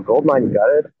also Goldmine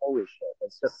Gutted, holy shit,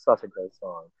 it's just such a great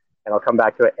song. And I'll come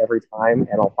back to it every time,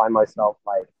 and I'll find myself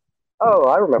like, oh,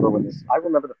 I remember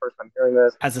the first time hearing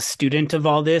this. As a student of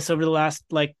all this over the last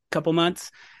like couple months,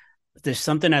 there's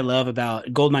something I love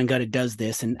about Goldmine Gutted does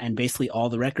this, and basically all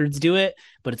the records do it,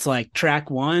 but it's like track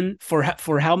one, for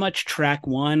how much track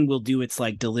one will do its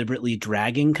like deliberately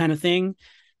dragging kind of thing,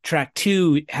 track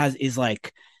two is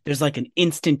like, there's like an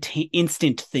instant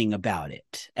thing about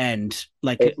it, and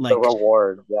like it's like the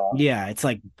reward. Yeah, it's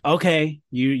like, okay,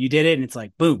 you did it, and it's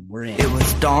like, boom, we're in. It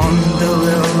was dawn, the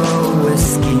little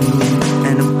whiskey,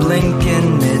 and a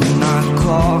blinking midnight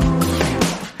clock.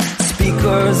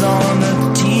 Speakers on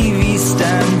a TV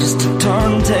stand, just a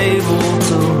turntable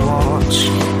to watch.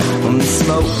 When the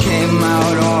smoke came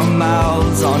out our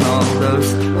mouths on all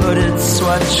those hooded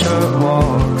sweatshirt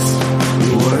walks, we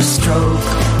were a stroke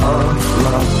of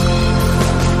luck.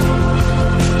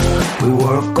 We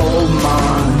were a gold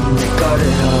mine, they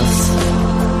gutted us.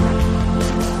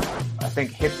 I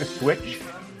think Hit the Switch,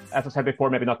 as I said before,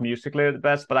 maybe not musically the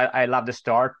best, but I love the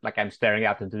start. Like, I'm staring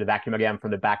out into the vacuum again from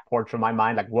the back porch of my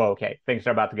mind. Like, whoa, okay, things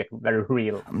are about to get very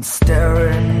real. I'm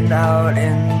staring out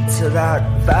into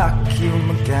that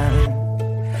vacuum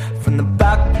again. From the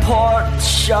back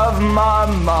porch of my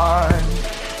mind,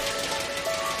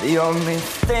 the only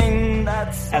thing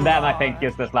that's... And then I think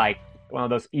is just like one of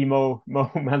those emo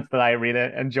moments that I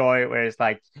really enjoy, where it's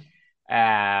like,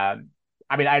 I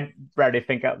mean, I rarely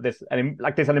think of this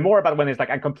like this anymore, but when it's like,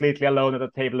 I'm completely alone at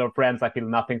a table of friends, I feel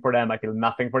nothing for them. Like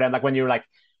when you're like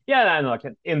Yeah, and like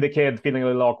in the kid feeling a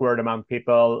little awkward among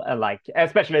people, and like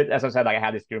especially as I said, like I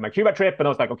had this during my Cuba trip, and I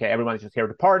was like, okay, everyone's just here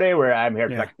to party, where I'm here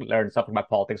to like learn something about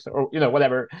politics or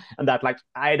whatever, and that like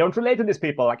I don't relate to these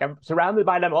people. Like I'm surrounded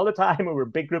by them all the time, and we're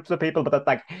big groups of people, but that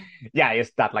like, yeah,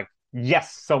 it's that like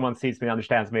yes, someone sees me,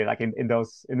 understands me, like in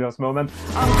those moments.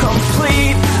 I'm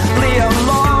completely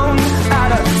alone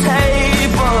at a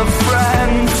table of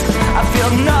friends. I feel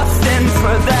nothing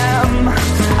for them.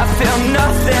 I feel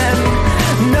nothing.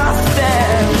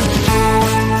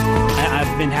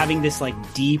 I've been having this like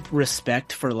deep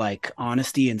respect for like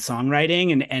honesty in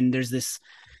songwriting, and there's this.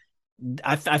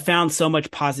 I found so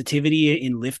much positivity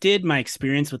in Lifted. My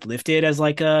experience with Lifted as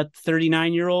like a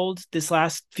 39-year-old this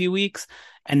last few weeks,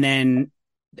 and then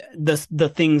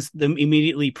the things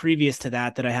immediately previous to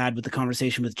that I had with the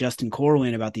conversation with Justin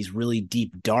Corwin about these really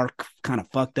deep, dark, kind of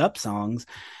fucked up songs,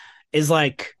 is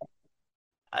like.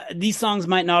 These songs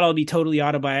might not all be totally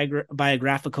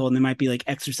autobiographical, and they might be like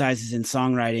exercises in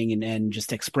songwriting and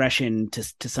just expression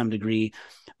to some degree.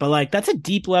 But like, that's a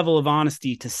deep level of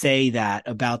honesty to say that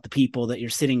about the people that you're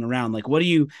sitting around. Like, what do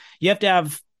you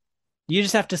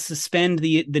just have to suspend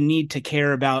the need to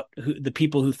care about the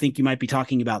people who think you might be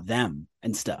talking about them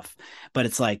and stuff. But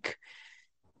it's like,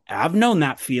 I've known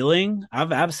that feeling.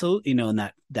 I've absolutely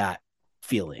known that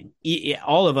feeling.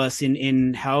 All of us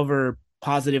in however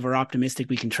positive or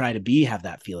optimistic we can try to be have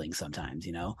that feeling sometimes,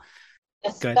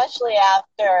 especially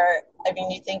after, I mean,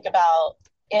 you think about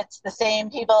it's the same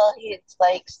people he's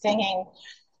like singing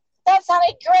that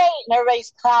sounded great and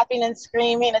everybody's clapping and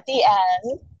screaming at the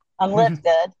end on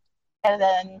Lifted, and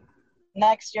then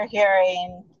next you're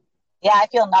hearing I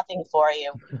feel nothing for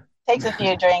you, takes a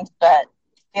few drinks but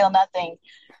feel nothing.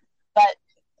 But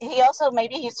he also,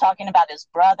 maybe he's talking about his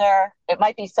brother. It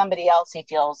might be somebody else he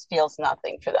feels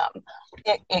nothing for them.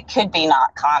 It could be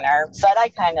not Connor, but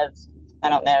I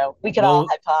don't know. We could all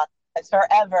hypothesize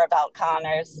forever about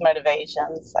Connor's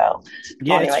motivation. So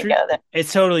it's true.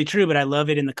 It's totally true, but I love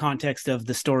it in the context of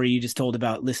the story you just told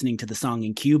about listening to the song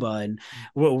in Cuba. And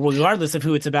regardless of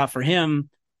who it's about for him,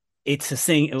 it's a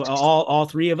thing. All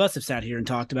three of us have sat here and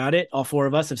talked about it. All four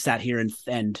of us have sat here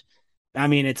and I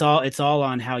mean, it's all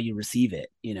on how you receive it,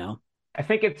 I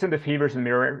think it's in the Fevers and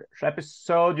Mirrors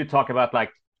episode. You talk about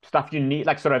like stuff you need,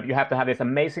 like sort of you have to have this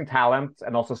amazing talent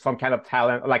and also some kind of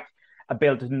talent, like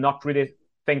ability to not really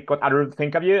think what others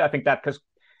think of you. I think that because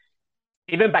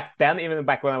even back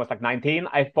when I was like 19,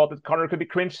 I thought that Connor could be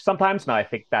cringe sometimes. Now I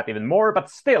think that even more, but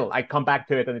still I come back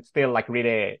to it and it still like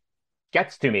really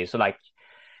gets to me. So like,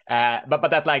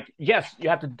 but that like, yes, you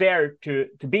have to dare to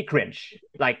be cringe.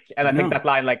 Like, and I think that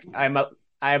line, like, I'm a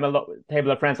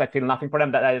table of friends, I feel nothing for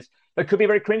them. That could be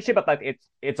very cringy, but like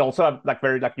it's also a like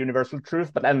very like universal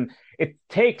truth. But then it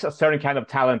takes a certain kind of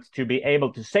talent to be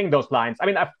able to sing those lines. I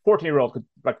mean, a 14-year-old could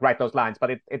like write those lines,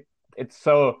 but it's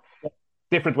so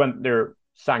different when they're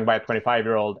sung by a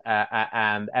 25-year-old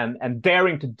and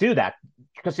daring to do that,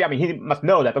 because I mean he must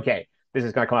know that this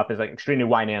is going to come up as like extremely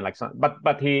whiny and like some,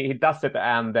 but he does it,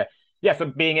 and so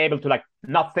being able to like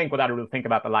not think what other will think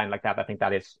about the line like that, I think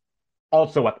that is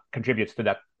also what contributes to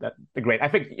that the great. I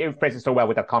think you phrase it so well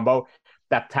with that combo,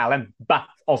 that talent, but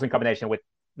also in combination with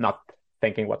not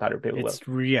thinking what other people will.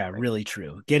 Really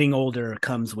true. Getting older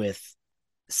comes with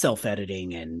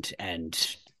self-editing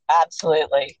and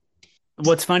absolutely.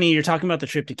 What's funny, you're talking about the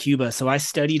trip to Cuba. So I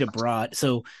studied abroad.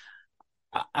 So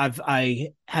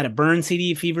I had a burn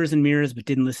CD of Fevers and Mirrors, but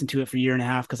didn't listen to it for a year and a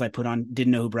half because I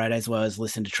didn't know who Bright Eyes was,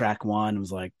 listened to track one and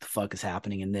was like, the fuck is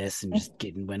happening in this? And just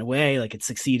went away. Like it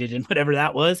succeeded in whatever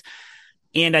that was.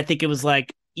 And I think it was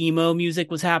like emo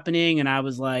music was happening and I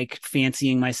was like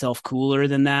fancying myself cooler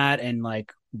than that. And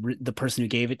like the person who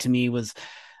gave it to me was,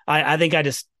 I think I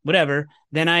just, whatever.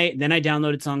 Then I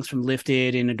downloaded songs from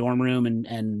Lifted in a dorm room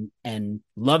and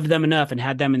loved them enough and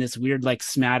had them in this weird like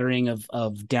smattering of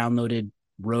downloaded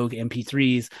rogue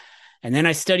MP3s. And then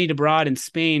I studied abroad in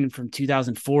Spain from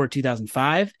 2004,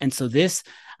 2005. And so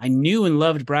I knew and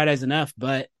loved Bright Eyes enough,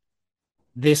 but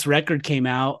this record came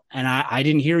out and I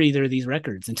didn't hear either of these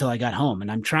records until I got home. And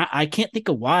I can't think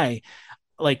of why.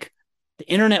 Like the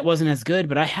internet wasn't as good,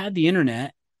 but I had the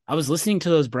internet. I was listening to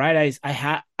those Bright Eyes.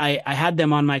 I had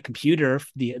them on my computer,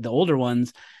 the older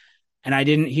ones, and I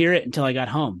didn't hear it until I got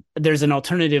home. There's an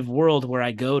alternative world where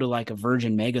I go to like a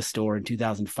Virgin Mega store in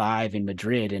 2005 in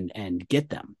Madrid and get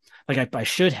them. Like I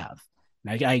should have.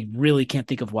 I really can't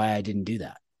think of why I didn't do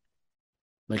that.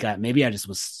 Like maybe I just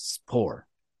was poor.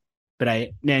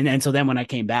 But and so then when I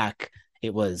came back,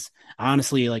 it was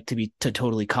honestly like to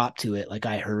totally cop to it. Like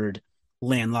I heard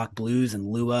Landlocked Blues and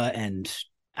Lua, and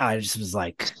I just was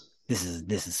like,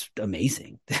 this is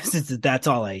amazing. That's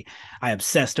all I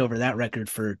obsessed over that record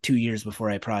for 2 years before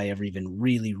I probably ever even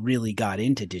really got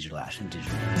into Digital Ash and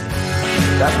Digital.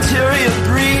 Bacteria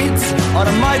breeds on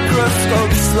a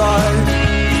microscope slide.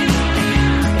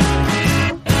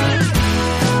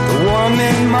 The worm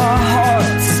in my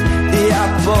heart's the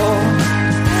apple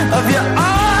of your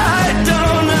eye.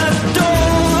 Don't adore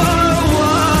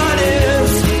what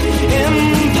is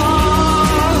impossible.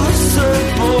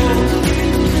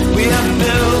 We have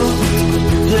built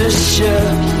this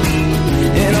ship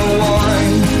in a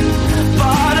wine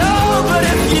bottle, but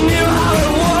if you knew how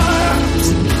it worked,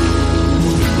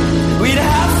 we'd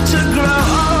have to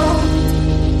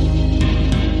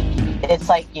grow. It's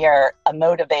like you're a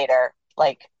motivator.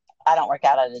 Like, I don't work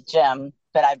out at a gym,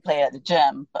 but I play at the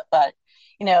gym. But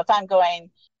you know, if I'm going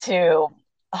to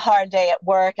a hard day at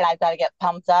work and I've got to get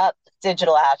pumped up,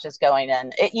 Digital Ash is going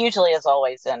in. It usually is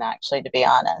always in, actually, to be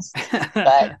honest.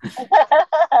 But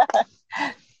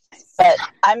but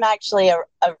I'm actually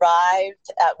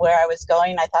arrived at where I was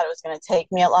going. I thought it was going to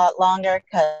take me a lot longer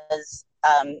because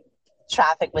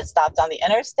traffic was stopped on the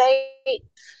interstate.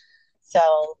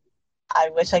 So I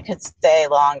wish I could stay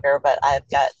longer, but I've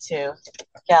got to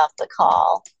get off the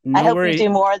call. I hope we do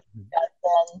more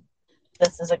than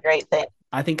this is a great thing.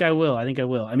 I think I will.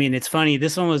 I mean, it's funny.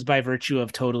 This one was by virtue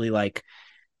of totally like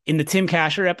in the Tim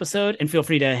Kasher episode, and feel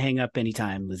free to hang up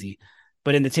anytime, Lizzie.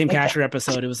 But in the Tim Kasher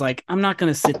episode, it was like, I'm not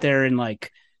going to sit there and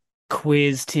like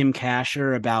quiz Tim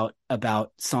Kasher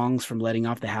about songs from Letting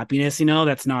Off the Happiness. You know,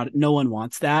 that's not, no one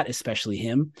wants that, especially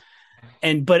him.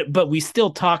 And, but we still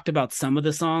talked about some of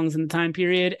the songs in the time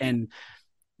period. And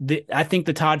I think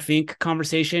the Todd Fink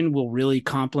conversation will really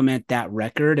complement that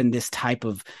record and this type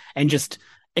of, and just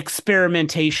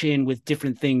experimentation with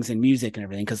different things in music and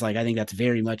everything. Cause like, I think that's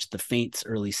very much the Faint's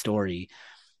early story,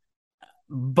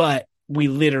 but we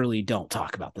literally don't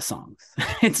talk about the songs.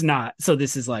 It's not. So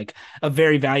this is like a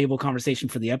very valuable conversation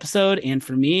for the episode and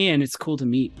for me. And it's cool to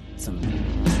meet some of you.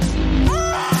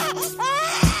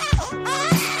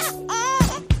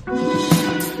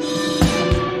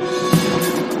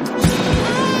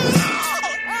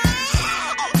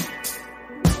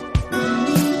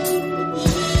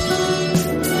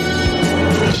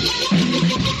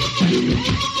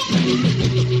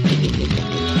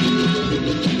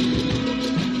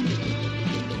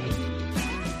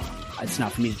 It's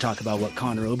not for me to talk about what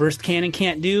Conor Oberst can and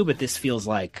can't do, but this feels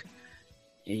like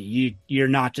you're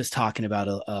not just talking about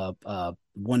a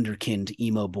wonderkind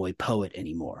emo boy poet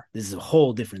anymore. This is a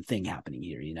whole different thing happening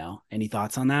here, you know? Any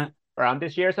thoughts on that? Around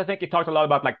this year, I think he talked a lot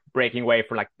about like breaking away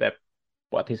from like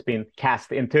what he's been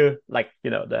cast into, like,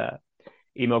 you know, the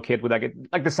emo kid with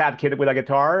like the sad kid with a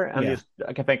guitar. And just,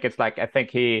 like, I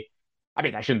think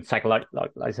I shouldn't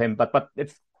psychologize him, but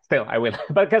it's still, I will.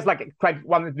 But because like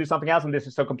wanted to do something else, and this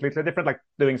is so completely different, like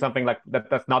doing something like that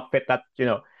does not fit that, you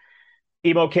know,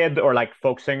 emo kid or like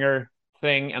folk singer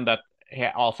thing, and that he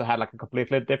also had like a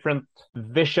completely different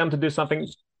vision to do something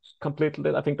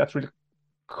completely. I think that's really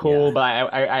cool. Yeah.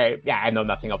 But I know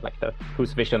nothing of like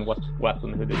whose vision was what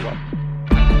and who did what.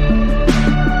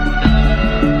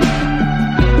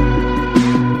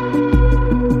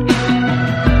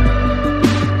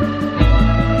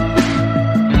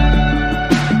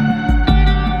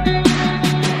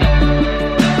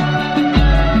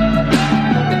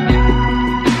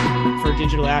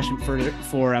 Digital Ash and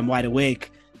for I'm Wide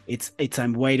Awake, it's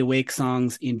I'm Wide Awake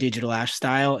songs in Digital Ash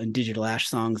style and Digital Ash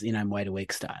songs in I'm Wide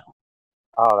Awake style.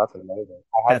 Oh, that's amazing.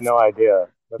 I had no idea.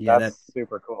 That's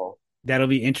super cool. That'll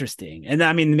be interesting. And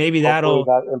I mean, maybe hopefully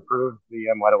that improves the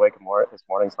I'm Wide Awake this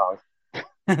morning songs.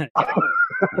 Yeah.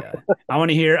 I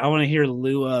want to hear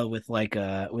Lua with like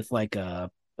a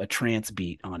trance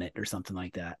beat on it or something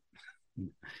like that.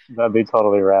 That'd be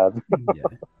totally rad. Yeah.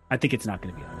 I think it's not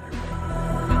going to be on there.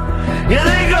 Here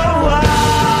they go wild.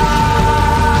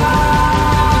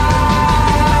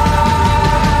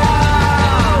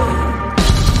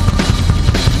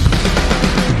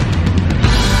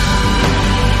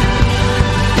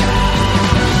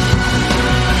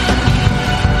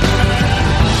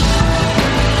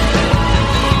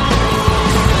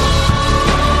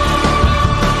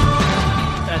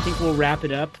 I think we'll wrap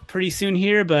it up pretty soon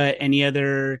here, but any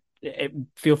other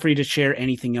feel free to share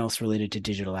anything else related to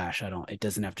Digital Ash. It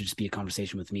doesn't have to just be a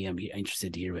conversation with me. I'm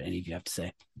interested to hear what any of you have to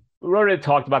say. We already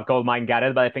talked about Goldmine Got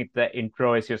It, but I think the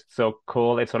intro is just so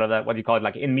cool. It's sort of what do you call it?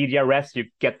 Like in media res, you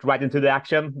get right into the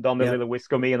action. Don't the little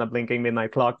whisk of me and a blinking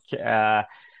midnight clock. I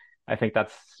I think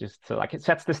that's just like it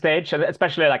sets the stage, and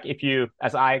especially like if you,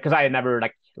 because I had never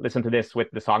like listened to this with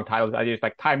the song titles. I just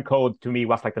like time code to me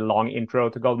was like the long intro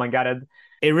to Goldmine Gathered.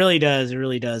 It really does. It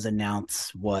really does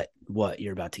announce what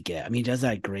you're about to get. I mean, it does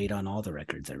that great on all the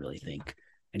records, I really think.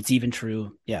 And it's even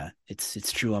true. Yeah,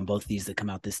 it's true on both these that come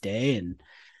out this day. And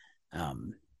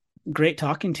great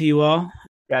talking to you all.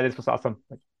 Yeah, this was awesome.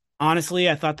 Honestly,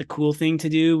 I thought the cool thing to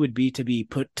do would be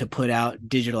to put out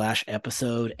Digital Ash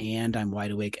episode and I'm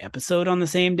Wide Awake episode on the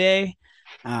same day.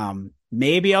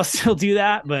 Maybe I'll still do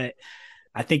that, but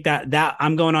I think that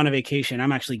I'm going on a vacation.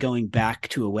 I'm actually going back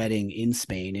to a wedding in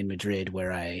Spain, in Madrid,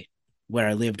 where I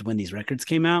lived when these records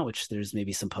came out, which there's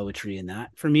maybe some poetry in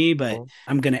that for me, but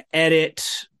I'm going to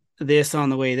edit this on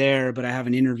the way there. But I have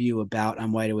an interview about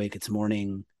I'm Wide Awake It's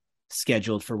Morning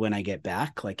scheduled for when I get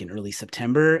back, like in early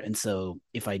September. And so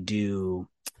if I do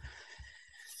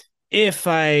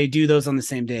those on the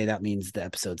same day, that means the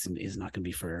episode is not going to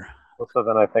be for. So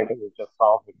then I think it would just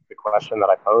solve the question that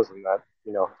I posed, and that,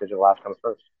 Digital Ash comes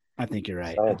first. I think you're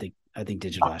right. I think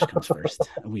Digital Ash comes first.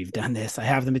 We've done this. I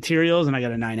have the materials and I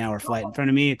got a 9-hour flight in front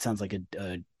of me. It sounds like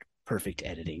a perfect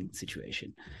editing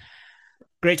situation.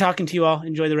 Great talking to you all.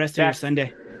 Enjoy the rest of your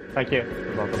Sunday. Thank you.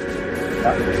 You're welcome.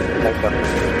 Yeah. Thanks, buddy.